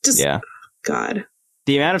you. Just, yeah. God.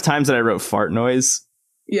 The amount of times that I wrote fart noise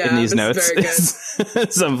in these notes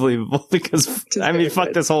is unbelievable because,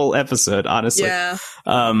 fuck this whole episode, honestly. Yeah.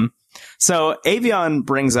 So Avion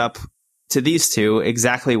brings up to these two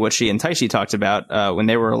exactly what she and Taishi talked about when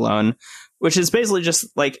they were alone, which is basically just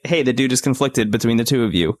like, hey, the dude is conflicted between the two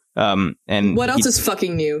of you. And what else is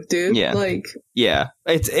fucking new, dude? Yeah. Like, yeah.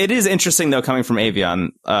 It is interesting though, coming from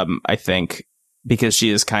Avion, I think, because she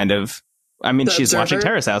is kind of, she's watching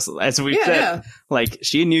Terrace House, as we said. Yeah. Like,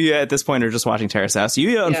 she and Yuya at this point are just watching Terrace House.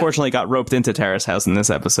 Yuya unfortunately got roped into Terrace House in this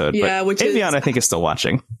episode. Yeah, but Avion, I think, is still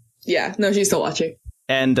watching. Yeah, no, she's still watching.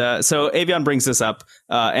 And so Avion brings this up,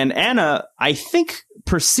 and Anna, I think,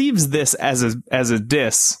 perceives this as a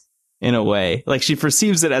diss. In a way, like she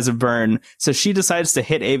perceives it as a burn, so she decides to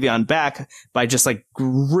hit Avion back by just like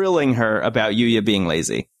grilling her about Yuya being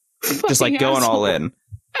lazy, just like going all in.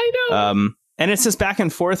 I know. And it's just back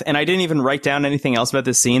and forth, and I didn't even write down anything else about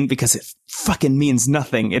this scene because it fucking means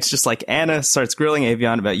nothing. It's just like Anna starts grilling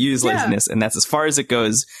Avion about Yuya's laziness, and that's as far as it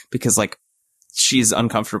goes because like she's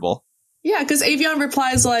uncomfortable. Yeah, because Avion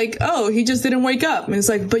replies like, oh, he just didn't wake up. And it's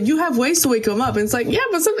like, but you have ways to wake him up. And it's like, yeah,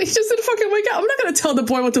 but he just didn't fucking wake up. I'm not going to tell the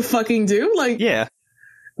boy what to fucking do. Like, yeah.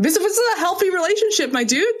 This is a healthy relationship, my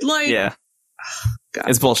dude. Like, yeah.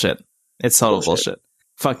 God. It's bullshit. It's total bullshit.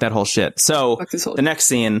 Fuck that whole shit. So the next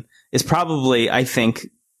scene is probably, I think,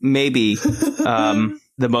 maybe the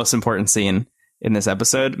most important scene in this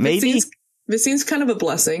episode. Maybe. This scene's kind of a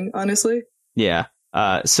blessing, honestly. Yeah.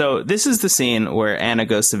 So this is the scene where Anna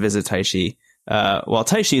goes to visit Taishi, while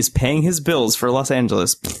Taishi is paying his bills for Los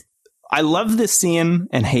Angeles. I love this scene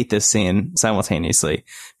and hate this scene simultaneously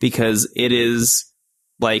because it is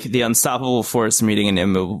like the unstoppable force meeting an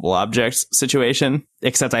immovable object situation,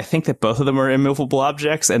 except I think that both of them are immovable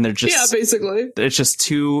objects, and they're just basically it's just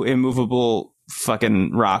two immovable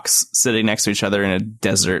fucking rocks sitting next to each other in a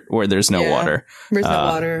desert where there's no water. There's no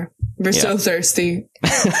water. We're so thirsty.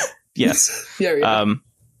 Yes. Yeah.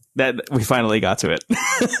 That we finally got to it.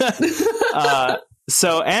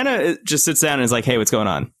 So Anna just sits down and is like, "Hey, what's going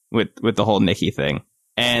on with the whole Nikki thing?"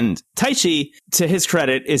 And Taichi, to his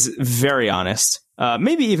credit, is very honest.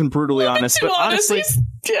 Maybe even brutally honest, but honestly, he's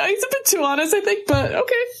a bit too honest, I think, but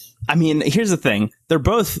okay. I mean, here's the thing. They're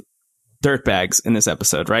both dirtbags in this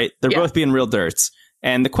episode, right? They're both being real dirts.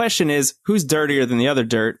 And the question is, who's dirtier than the other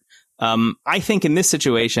dirt? I think in this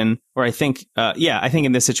situation, I think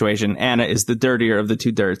in this situation, Anna is the dirtier of the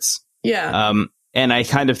two dirts. Yeah. And I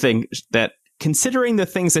kind of think that considering the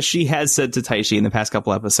things that she has said to Taichi in the past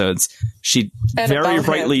couple episodes, she very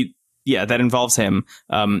rightly... Yeah, that involves him.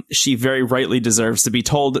 She very rightly deserves to be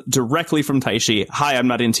told directly from Taichi, "Hi, I'm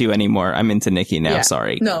not into you anymore. I'm into Nikki now. Yeah.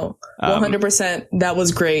 Sorry." No, 100%. That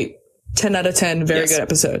was great. 10 out of 10. Very good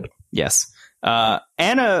episode. Yes.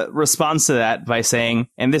 Anna responds to that by saying,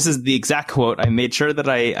 and this is the exact quote. I made sure that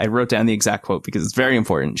I wrote down the exact quote because it's very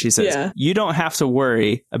important. She says, "You don't have to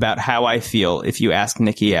worry about how I feel if you ask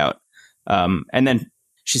Nikki out." And then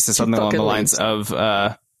she says something along the lines of,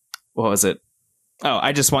 what was it? "Oh,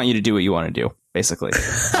 I just want you to do what you want to do," basically.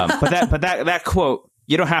 But that quote,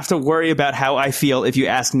 "You don't have to worry about how I feel if you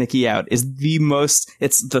ask Nikki out," is the most,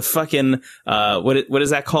 it's the fucking, what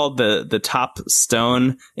is that called? The top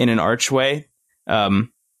stone in an archway.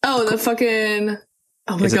 The fucking,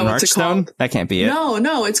 oh my God, what's it called? That can't be it.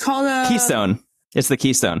 No, it's called keystone. It's the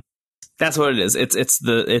keystone. That's what it is. It's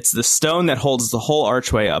the stone that holds the whole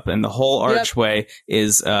archway up, and the whole archway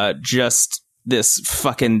is, just this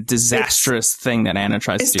fucking disastrous thing that Anna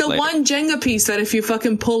tries to do. It's the one Jenga piece that if you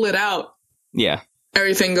fucking pull it out,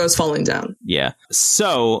 everything goes falling down. Yeah.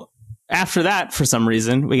 So after that, for some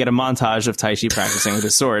reason, we get a montage of Taichi practicing with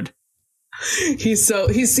his sword. He's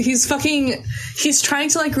trying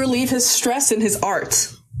to like relieve his stress in his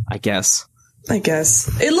art. I guess.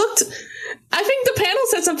 It looked, I think the panel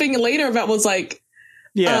said something later about was like,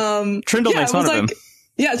 Trindle makes fun of him.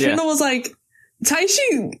 Yeah, Trindle was like,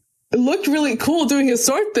 Taichi looked really cool doing his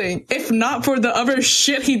sword thing, if not for the other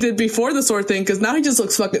shit he did before the sword thing, because now he just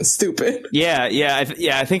looks fucking stupid.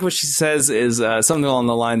 I think what she says is something along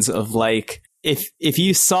the lines of like, if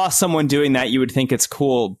you saw someone doing that, you would think it's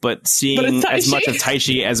cool, but seeing as much of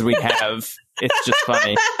Taichi as we have, it's just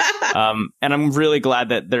funny. And I'm really glad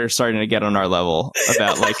that they're starting to get on our level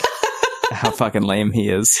about like how fucking lame he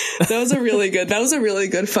is. That was a really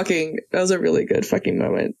good fucking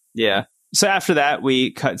moment. Yeah. So after that,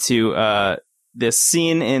 we cut to this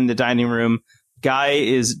scene in the dining room. Guy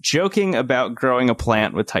is joking about growing a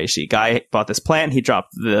plant with Taichi. Guy bought this plant. He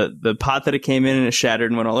dropped the pot that it came in, and it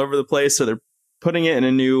shattered and went all over the place. So they're putting it in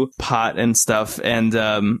a new pot and stuff. And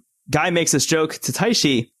Guy makes this joke to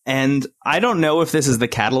Taichi. And I don't know if this is the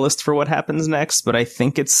catalyst for what happens next, but I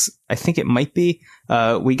think it might be.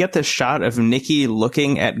 We get this shot of Nikki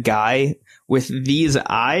looking at Guy with these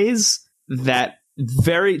eyes that,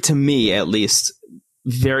 to me at least,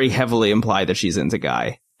 very heavily imply that she's into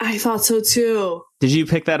Guy. I thought so too. Did you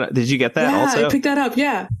pick that up? Did you get that also? Yeah, I picked that up,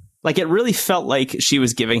 yeah. Like, it really felt like she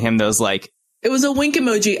was giving him those, like... It was a wink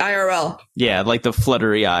emoji, IRL. Yeah, like the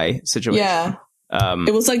fluttery eye situation. Yeah.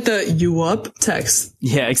 It was like the "you up" text.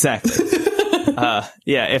 Yeah, exactly.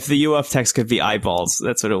 If the "you up" text could be eyeballs,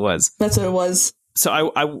 that's what it was. So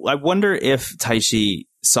I wonder if Taichi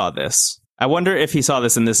saw this. I wonder if he saw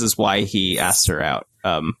this and this is why he asked her out.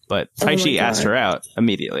 But Taichi asked her out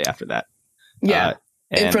immediately after that. Yeah,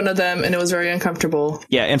 in front of them, and it was very uncomfortable.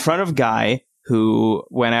 Yeah, in front of Guy, who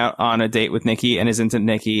went out on a date with Nikki and is into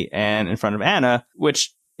Nikki, and in front of Anna,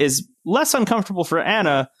 which is less uncomfortable for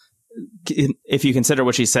Anna, if you consider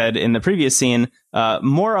what she said in the previous scene,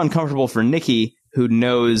 more uncomfortable for Nikki, who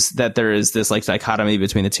knows that there is this like dichotomy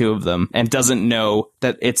between the two of them and doesn't know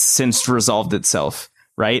that it's since resolved itself.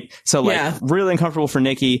 Right. So like really uncomfortable for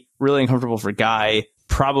Nikki, really uncomfortable for Guy,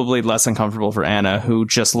 probably less uncomfortable for Anna, who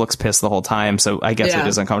just looks pissed the whole time. So I guess it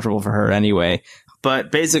is uncomfortable for her anyway.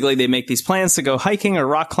 But basically they make these plans to go hiking or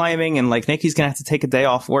rock climbing, and like Nikki's gonna have to take a day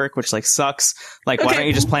off work, which like sucks. Like, why don't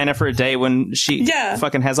you just plan it for a day when she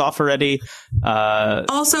fucking has off already?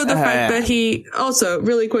 Also the fact that he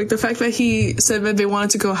said that they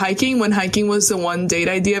wanted to go hiking when hiking was the one date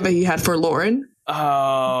idea that he had for Lauren.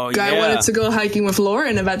 Oh, Guy wanted to go hiking with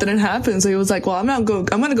Lauren, and that didn't happen. So he was like, "Well, I'm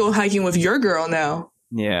gonna go hiking with your girl now."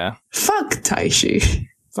 Yeah. Fuck Taichi.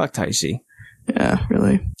 Fuck Taichi. Yeah,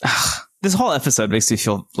 really. This whole episode makes me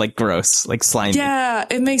feel like gross, like slimy. Yeah,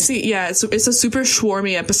 it makes me, it's a super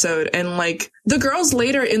swarmy episode. And like the girls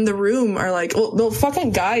later in the room are like, well, the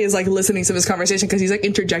fucking guy is like listening to this conversation because he's like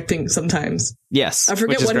interjecting sometimes. Yes. I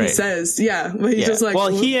forget what he says. Yeah. But he's just like, well,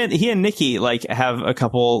 he and Nikki like have a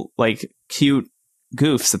couple like cute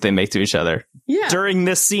goofs that they make to each other. Yeah. During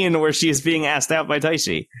this scene where she is being asked out by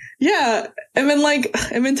Taishi. Yeah. And then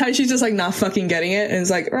Taishi's just like not fucking getting it. And it's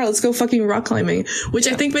like, all right, let's go fucking rock climbing. Which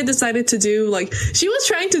I think they decided to do. Like, she was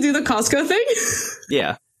trying to do the Costco thing.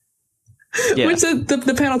 Yeah. Which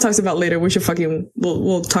the panel talks about later. We should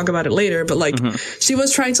we'll talk about it later. But like, she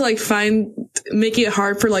was trying to like make it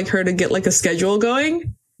hard for like her to get like a schedule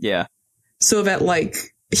going. Yeah. So that like,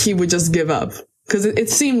 he would just give up. Cause it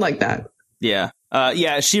seemed like that. Yeah.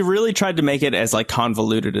 She really tried to make it as like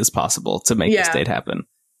convoluted as possible to make this date happen.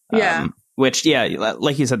 Yeah. Which,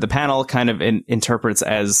 like you said, the panel kind of interprets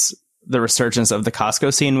as the resurgence of the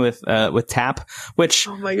Costco scene with Tap, which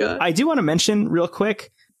oh my God. I do want to mention real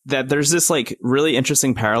quick that there's this like really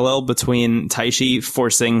interesting parallel between Taishi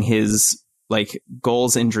forcing his like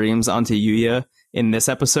goals and dreams onto Yuya in this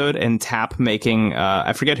episode and Tap making,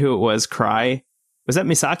 I forget who it was, cry. Was that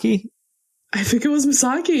Misaki? I think it was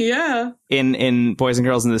Misaki, yeah. In Boys and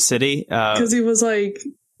Girls in the City. Because he was like...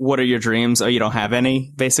 What are your dreams? Oh, you don't have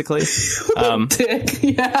any, basically. Dick,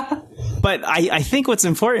 yeah. But I think what's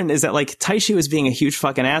important is that, like, Taishi was being a huge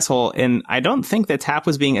fucking asshole, and I don't think that Tap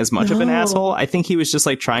was being as much of an asshole. I think he was just,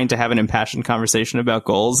 like, trying to have an impassioned conversation about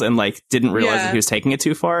goals and, like, didn't realize that he was taking it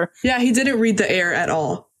too far. Yeah, he didn't read the air at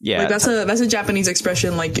all. Yeah. Like, that's a Japanese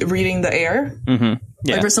expression, like, reading the air. Mm-hmm.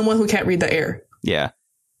 Yeah. Like, for someone who can't read the air. Yeah.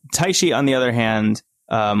 Taishi, on the other hand,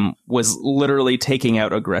 was literally taking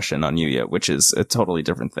out aggression on Yuya, which is a totally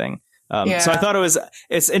different thing. So I thought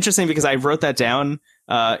it's interesting because I wrote that down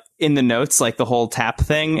in the notes, like the whole Tap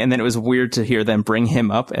thing. And then it was weird to hear them bring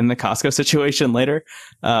him up in the Costco situation later.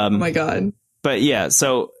 Oh my God. But yeah,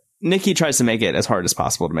 so Nikki tries to make it as hard as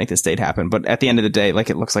possible to make this date happen. But at the end of the day,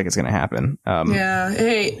 like, it looks like it's going to happen.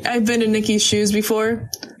 Hey, I've been in Nikki's shoes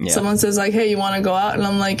before. Yeah. Someone says like, hey, you want to go out? And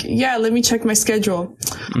I'm like, yeah, let me check my schedule.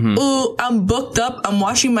 Mm-hmm. Ooh, I'm booked up. I'm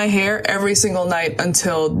washing my hair every single night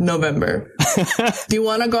until November. Do you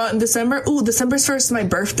want to go out in December? Ooh, December's 1st, my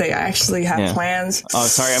birthday. I actually have plans. Oh,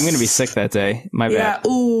 sorry. I'm going to be sick that day. My bad.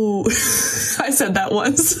 Yeah. Ooh, I said that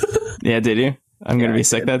once. Yeah. Did you? I'm going to be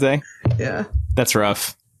sick that day. Yeah. That's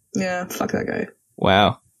rough. Yeah, fuck that guy.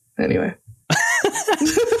 Wow. Anyway.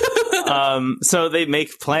 So they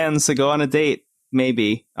make plans to go on a date,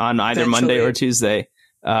 maybe, on either Monday or Tuesday.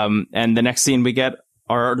 And the next scene we get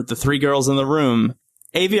are the three girls in the room.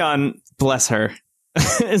 Avion, bless her,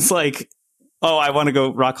 is like, oh, I want to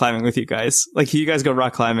go rock climbing with you guys. Like, you guys go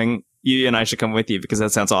rock climbing. You and I should come with you because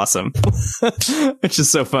that sounds awesome. Which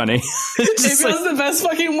is so funny. Avion's like, the best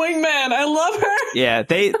fucking wingman. I love her. Yeah,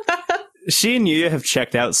 she and Yuya have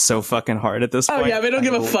checked out so fucking hard at this point. Oh yeah, they don't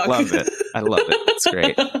give a fuck. I love it. It's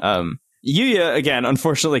great. Yuya, again,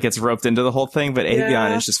 unfortunately gets roped into the whole thing, but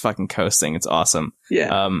Avion is just fucking coasting. It's awesome.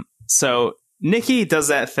 Yeah. So Nikki does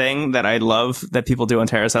that thing that I love that people do on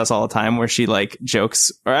Terrace House all the time where she like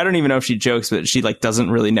jokes, or I don't even know if she jokes, but she like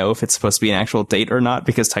doesn't really know if it's supposed to be an actual date or not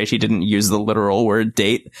because Taishi didn't use the literal word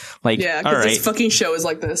date. Like, yeah, because this fucking show is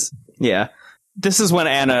like this. Yeah. This is when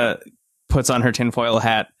Anna puts on her tinfoil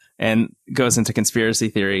hat and goes into conspiracy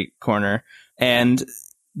theory corner and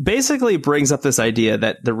basically brings up this idea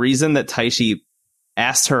that the reason that Taishi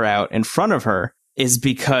asked her out in front of her is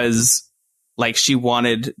because like she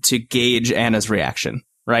wanted to gauge Anna's reaction,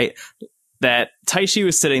 right? That Taishi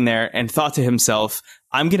was sitting there and thought to himself,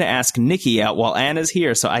 I'm going to ask Nikki out while Anna's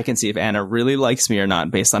here so I can see if Anna really likes me or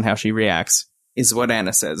not based on how she reacts, is what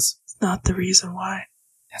Anna says. It's not the reason why.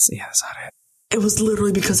 That's not it. It was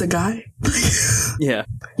literally because of Guy. Yeah.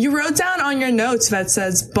 You wrote down on your notes that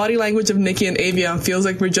says body language of Nikki and Avion feels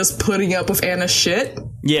like we're just putting up with Anna's shit.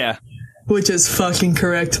 Yeah. Which is fucking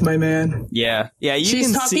correct, my man. Yeah. Yeah.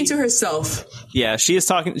 She's talking to herself. Yeah. She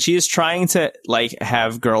is trying to like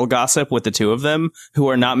have girl gossip with the two of them who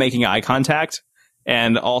are not making eye contact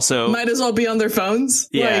and also might as well be on their phones.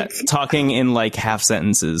 Yeah. Talking in like half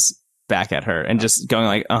sentences back at her and just going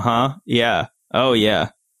like, yeah. Oh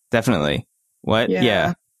yeah. Definitely. What?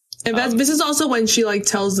 Yeah. And this is also when she like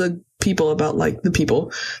tells the people about like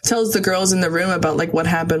tells the girls in the room about like what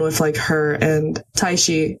happened with like her and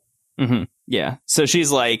Taishi. Mm-hmm. Yeah. So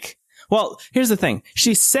she's like, well, here's the thing.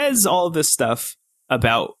 She says all of this stuff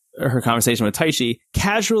about her conversation with Taishi,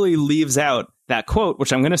 casually leaves out that quote,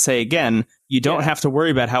 which I'm going to say again, you don't have to worry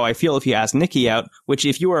about how I feel if you ask Nikki out, which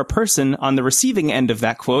if you were a person on the receiving end of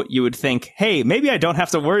that quote, you would think, hey, maybe I don't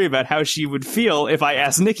have to worry about how she would feel if I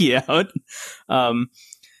asked Nikki out.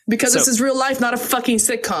 Because this is real life, not a fucking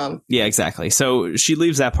sitcom. Yeah, exactly. So she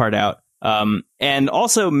leaves that part out. And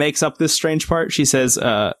also makes up this strange part. She says,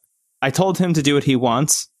 I told him to do what he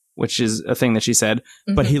wants, which is a thing that she said,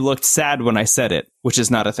 but he looked sad when I said it, which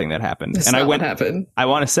is not a thing that happened. That's and not what happened. I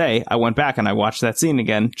want to say, I went back and I watched that scene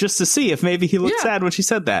again just to see if maybe he looked sad when she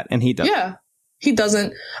said that. And he doesn't. Yeah, he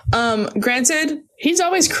doesn't. Granted, he's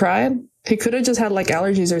always cried. He could have just had like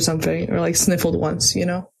allergies or something, or like sniffled once, you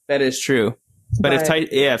know? That is true. But if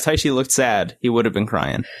Taishi looked sad, he would have been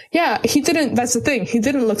crying. Yeah, he didn't. That's the thing. He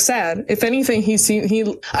didn't look sad. If anything, he seemed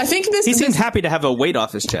happy to have a weight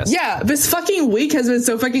off his chest. Yeah, this fucking week has been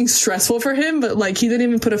so fucking stressful for him. But like, he didn't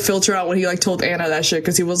even put a filter out when he like told Anna that shit,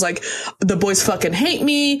 because he was like, "The boys fucking hate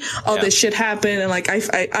me. All this shit happened, and like,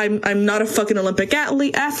 I'm not a fucking Olympic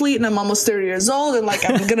athlete, and I'm almost 30 years old, and like,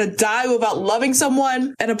 I'm gonna die without loving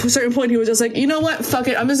someone." At a certain point, he was just like, "You know what? Fuck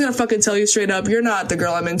it. I'm just gonna fucking tell you straight up. You're not the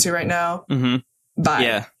girl I'm into right now." Mm-hmm.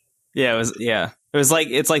 Bye. Yeah. It was like,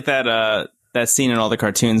 it's like that scene in all the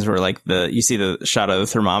cartoons where like you see the shot of the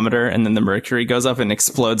thermometer and then the mercury goes up and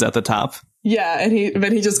explodes at the top. Yeah. And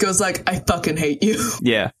he just goes like, "I fucking hate you."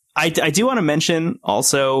 Yeah. I do want to mention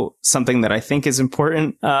also something that I think is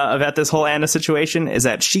important about this whole Anna situation is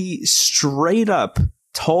that she straight up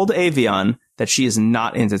told Avion that she is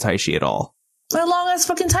not into Taishi at all. A long ass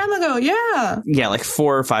fucking time ago, yeah. Yeah, like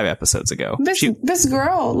 4 or 5 episodes ago. This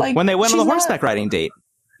girl, like, when they went on the horseback riding date.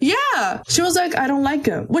 Yeah, she was like, "I don't like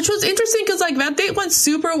him," which was interesting because like that date went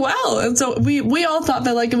super well, and so we all thought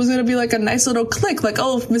that like it was gonna be like a nice little click, like,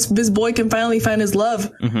 oh, this boy can finally find his love.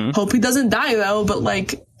 Mm-hmm. Hope he doesn't die though, but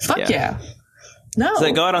like, fuck yeah. No. So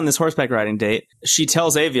they go out on this horseback riding date. She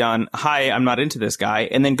tells Avion, "Hi, I'm not into this guy,"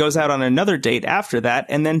 and then goes out on another date after that,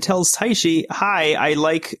 and then tells Taishi, "Hi, I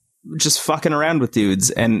like just fucking around with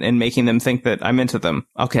dudes and making them think that I'm into them."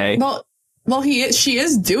 Okay. Well, she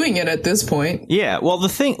is doing it at this point. Yeah. Well, I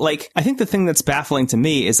think the thing that's baffling to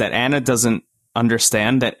me is that Anna doesn't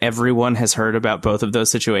understand that everyone has heard about both of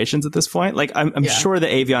those situations at this point. Like, I'm sure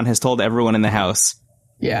that Avion has told everyone in the house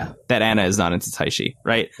that Anna is not into Taishi,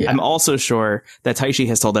 right? Yeah. I'm also sure that Taishi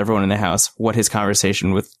has told everyone in the house what his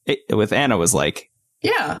conversation with Anna was like.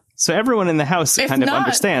 Yeah. So everyone in the house kind of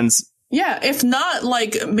understands. Yeah, if not,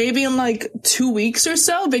 like, maybe in, like, 2 weeks or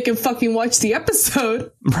so, they can fucking watch the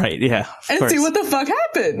episode. Right, yeah. And see what the fuck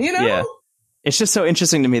happened, you know? Yeah. It's just so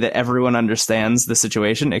interesting to me that everyone understands the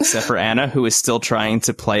situation except for Anna, who is still trying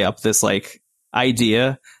to play up this, like,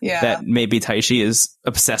 idea that maybe Taishi is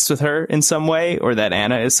obsessed with her in some way, or that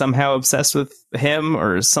Anna is somehow obsessed with him,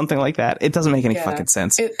 or something like that. It doesn't make any fucking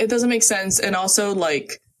sense. It doesn't make sense, and also,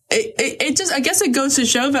 like... It just, I guess it goes to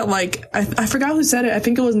show that, like, I forgot who said it. I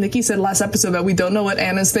think it was Nikki said last episode that we don't know what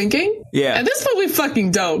Anna's thinking. Yeah. At this point, we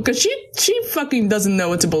fucking don't, because she fucking doesn't know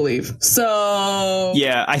what to believe. So.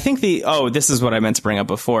 Yeah, I think this is what I meant to bring up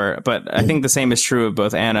before, but I think the same is true of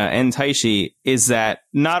both Anna and Taishi, is that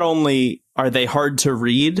not only are they hard to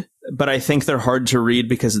read, but I think they're hard to read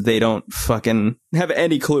because they don't fucking have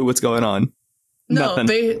any clue what's going on. No,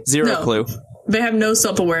 nothing. Zero clue. They have no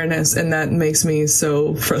self-awareness, and that makes me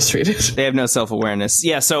so frustrated. They have no self-awareness.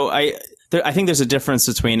 Yeah, so I think there's a difference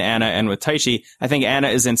between Anna and with Taishi. I think Anna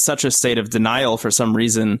is in such a state of denial for some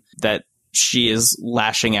reason that she is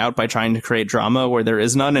lashing out by trying to create drama where there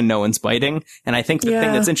is none and no one's biting. And I think the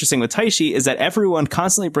thing that's interesting with Taishi is that everyone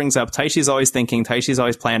constantly brings up Taishi's always thinking, Taishi's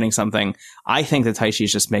always planning something. I think that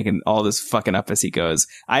Taishi's just making all this fucking up as he goes.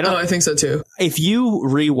 I think so too. If you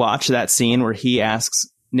rewatch that scene where he asks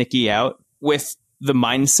Nikki out, with the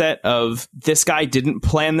mindset of this guy didn't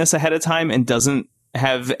plan this ahead of time and doesn't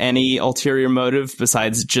have any ulterior motive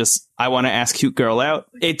besides just, I want to ask cute girl out,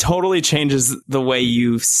 it totally changes the way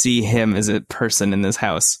you see him as a person in this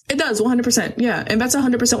house. It does, 100%. Yeah. And that's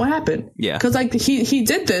 100% what happened. Yeah. Because, like, he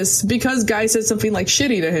did this because guy said something, like,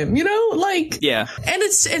 shitty to him, you know? Like, yeah. And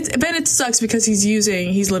then it sucks because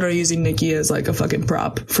he's literally using Nikki as, like, a fucking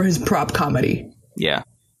prop for his prop comedy. Yeah.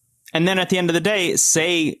 And then at the end of the day,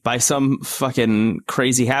 say by some fucking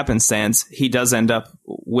crazy happenstance, he does end up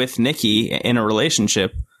with Nikki in a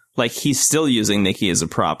relationship. Like, he's still using Nikki as a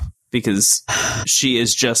prop because she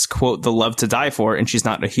is just, quote, the love to die for, and she's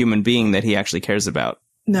not a human being that he actually cares about.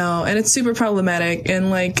 No, and it's super problematic. And,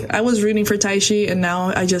 like, I was rooting for Taishi, and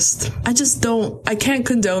now I can't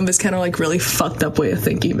condone this kind of, like, really fucked up way of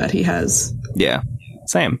thinking that he has. Yeah,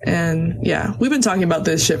 same. And, yeah, we've been talking about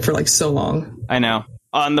this shit for, like, so long. I know.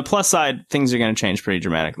 On the plus side, things are going to change pretty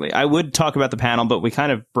dramatically. I would talk about the panel, but we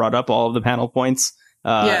kind of brought up all of the panel points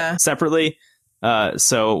separately.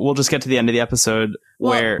 So we'll just get to the end of the episode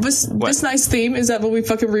where this nice theme is that when we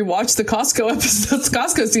fucking rewatch the Costco episodes,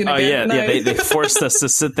 Costco scene again. They forced us to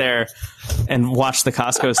sit there and watch the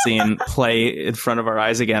Costco scene play in front of our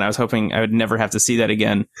eyes again. I was hoping I would never have to see that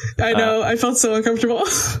again. I know. I felt so uncomfortable.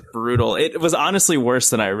 Brutal. It was honestly worse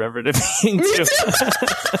than I remembered it being too.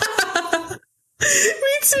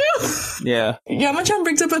 Me too. Yeah. Yamachan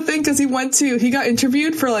brings up a thing because he got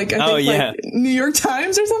interviewed for like, I think like New York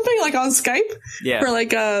Times or something, like on Skype. Yeah. For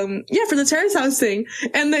like, for the Terrace House thing.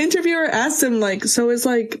 And the interviewer asked him like, so is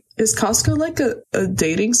Costco like a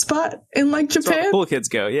dating spot in like Japan? Where cool kids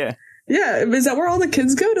go. Yeah. Yeah. Is that where all the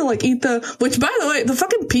kids go to like eat which by the way, the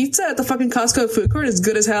fucking pizza at the fucking Costco food court is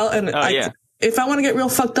good as hell. And if I want to get real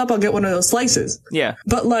fucked up, I'll get one of those slices. Yeah.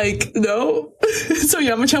 But, like, no. So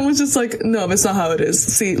Yamachan was just like, no, that's not how it is.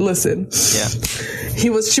 See, listen. Yeah.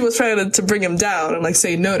 She was trying to bring him down and, like,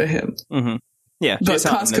 say no to him. Mm-hmm. Yeah. But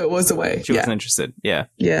Costco was the way. She wasn't interested. Yeah.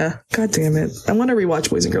 Yeah. God damn it. I want to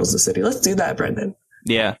rewatch Boys and Girls in the City. Let's do that, Brendan.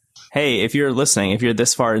 Yeah. Hey, if you're listening, if you're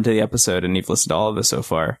this far into the episode and you've listened to all of this so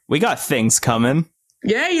far, we got things coming.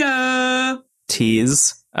 Yeah.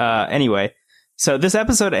 Tease. Anyway. So this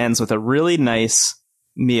episode ends with a really nice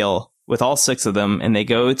meal with all 6 of them, and they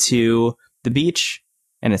go to the beach,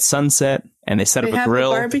 and it's sunset, and they set up a grill.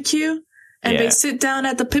 They have a barbecue, and they sit down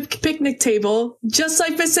at the picnic table, just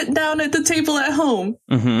like they sit down at the table at home.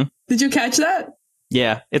 Mm-hmm. Did you catch that?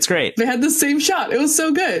 Yeah, it's great. They had the same shot. It was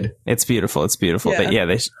so good. It's beautiful. It's beautiful. Yeah.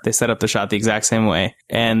 They set up the shot the exact same way,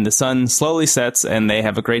 and the sun slowly sets, and they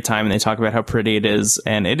have a great time, and they talk about how pretty it is,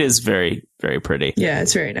 and it is very, very pretty. Yeah,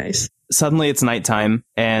 it's very nice. Suddenly it's nighttime,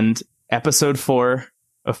 and episode 4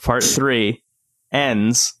 of part 3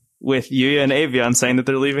 ends with Yuya and Avion saying that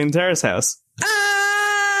they're leaving Terrace House.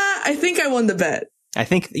 I think I won the bet. I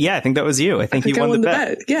think that was you. I think you won the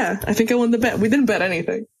bet. Yeah, I think I won the bet. We didn't bet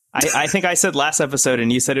anything. I think I said last episode,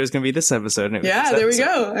 and you said it was going to be this episode. And there we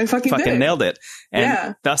go. I fucking nailed it.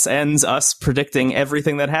 And thus ends us predicting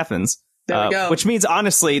everything that happens. There we go. Which means,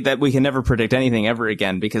 honestly, that we can never predict anything ever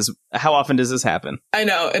again, because how often does this happen? I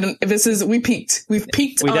know. And we peaked. We've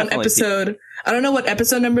peaked on episode. Peaked. I don't know what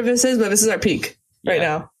episode number this is, but this is our peak right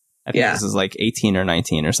now. I think this is like 18 or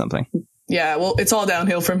 19 or something. Yeah, well, it's all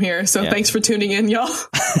downhill from here. So thanks for tuning in, y'all.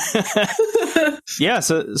 Yeah,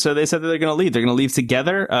 so they said that they're going to leave. They're going to leave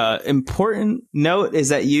together. Important note is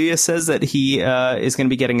that Yuya says that he is going to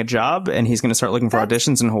be getting a job, and he's going to start looking for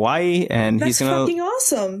auditions in Hawaii, and he's going to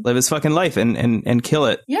awesome. live his fucking life and kill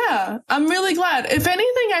it. Yeah, I'm really glad. If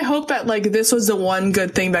anything, I hope that like this was the one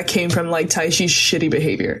good thing that came from like Taishi's shitty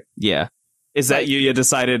behavior. Yeah. Is that Yuya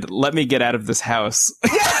decided, let me get out of this house.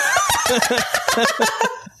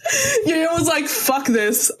 Yuya was like, fuck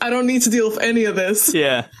this. I don't need to deal with any of this.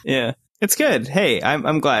 Yeah. It's good. Hey,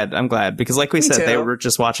 I'm glad because like we said, they were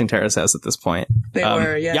just watching Terrace House at this point. They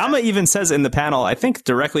were, yeah. Yama even says in the panel, I think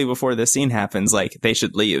directly before this scene happens, like they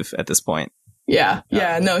should leave at this point. Yeah.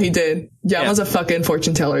 No, he did. Yama's a fucking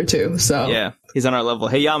fortune teller too. So yeah, he's on our level.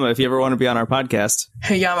 Hey Yama, if you ever want to be on our podcast.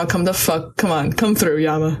 Hey Yama, come on, come through,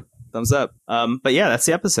 Yama. Thumbs up. But yeah, that's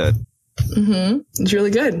the episode. Mm-hmm. It's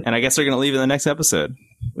really good. And I guess they're gonna leave in the next episode,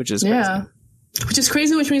 which is crazy. Yeah. Which is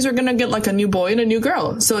crazy, which means we're gonna get like a new boy and a new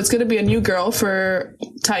girl. So it's gonna be a new girl for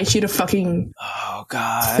Taichi to fucking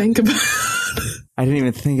think about. I didn't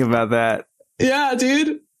even think about that. Yeah,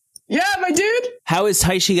 dude. Yeah, my dude. How is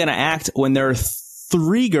Taichi gonna act when there are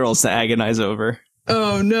 3 girls to agonize over?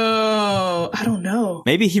 Oh no. I don't know.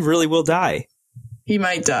 Maybe he really will die. He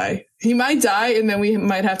might die, and then we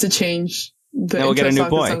might have to change the then we'll get a new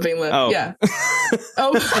boy. Something oh. Yeah.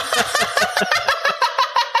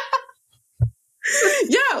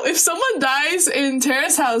 Yeah, if someone dies in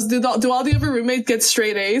Terrace House, do all the other roommates get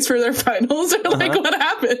straight A's for their finals? Or like, what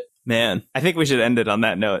happened? Man, I think we should end it on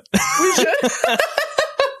that note. We should.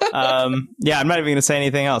 Yeah, I'm not even going to say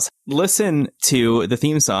anything else. Listen to the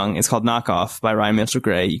theme song. It's called Knock Off by Ryan Mitchell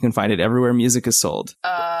Gray. You can find it everywhere music is sold.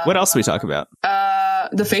 What else do we talk about?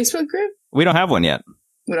 The Facebook group? We don't have one yet.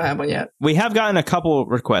 We have gotten a couple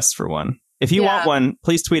requests for one. If you want one,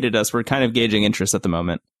 please tweet at us. We're kind of gauging interest at the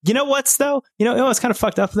moment. You know what's though? You know what's kind of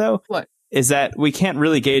fucked up though? What? Is that we can't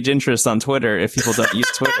really gauge interest on Twitter if people don't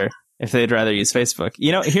use Twitter. If they'd rather use Facebook.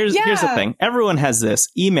 You know, here's the thing. Everyone has this.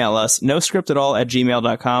 Email us,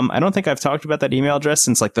 noscriptatall@gmail.com. I don't think I've talked about that email address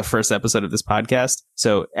since like the first episode of this podcast.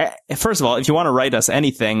 So first of all, if you want to write us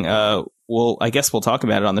anything, I guess we'll talk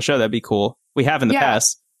about it on the show. That'd be cool. We have in the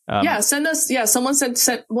past. Send us. Yeah, someone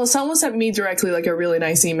sent me directly like a really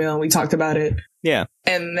nice email. And we talked about it. Yeah.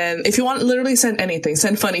 And then if you want, literally send anything.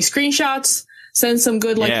 Send funny screenshots. Send some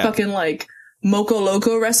good fucking Moco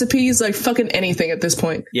Loco recipes, like fucking anything at this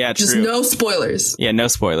point. Yeah, just true. no spoilers. Yeah, no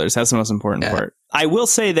spoilers. That's the most important part. I will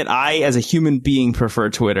say that I, as a human being, prefer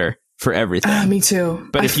Twitter for everything. Me too.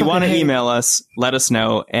 But if you want to email us, let us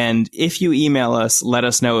know. And if you email us, let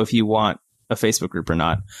us know if you want a Facebook group or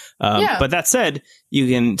not. But that said, you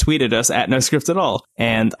can tweet at us at No Script at All.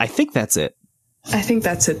 And I think that's it. I think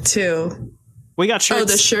that's it too. We got shirts. Oh,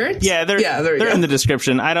 the shirts? Yeah, they're in the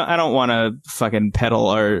description. I don't want to fucking peddle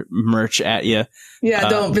our merch at you. Yeah,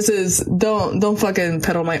 don't fucking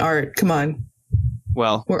peddle my art. Come on.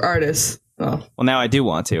 Well, we're artists. Oh. Well, now I do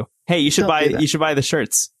want to. Hey, you should buy the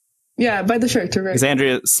shirts. Yeah, buy the shirts. Because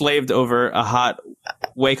Andrea slaved over a hot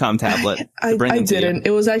Wacom tablet. I didn't.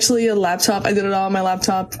 It was actually a laptop. I did it all on my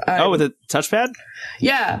laptop. With a touchpad?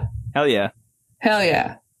 Yeah. Hell yeah.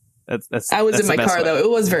 I was in my car though. It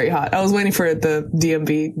was very hot. I was waiting for the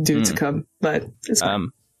DMV dude to come, but it's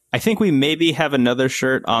fine. I think we maybe have another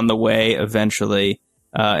shirt on the way eventually.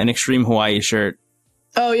 An Extreme Hawaii shirt.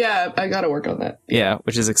 Oh yeah, I gotta work on that. Yeah,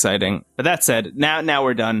 which is exciting. But that said, now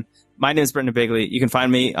we're done. My name is Brendan Bigley. You can find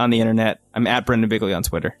me on the internet. I'm at Brendan Bigley on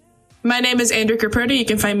Twitter. My name is Andrew Capretti. You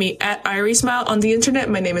can find me at Irismile on the internet.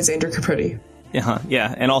 My name is Andrew Capretti.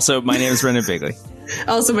 Yeah. And also, my name is Brendan Bigley.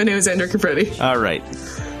 Also, my name is Andrew Capretti. All right.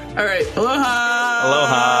 Aloha.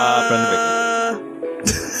 Aloha, Brendan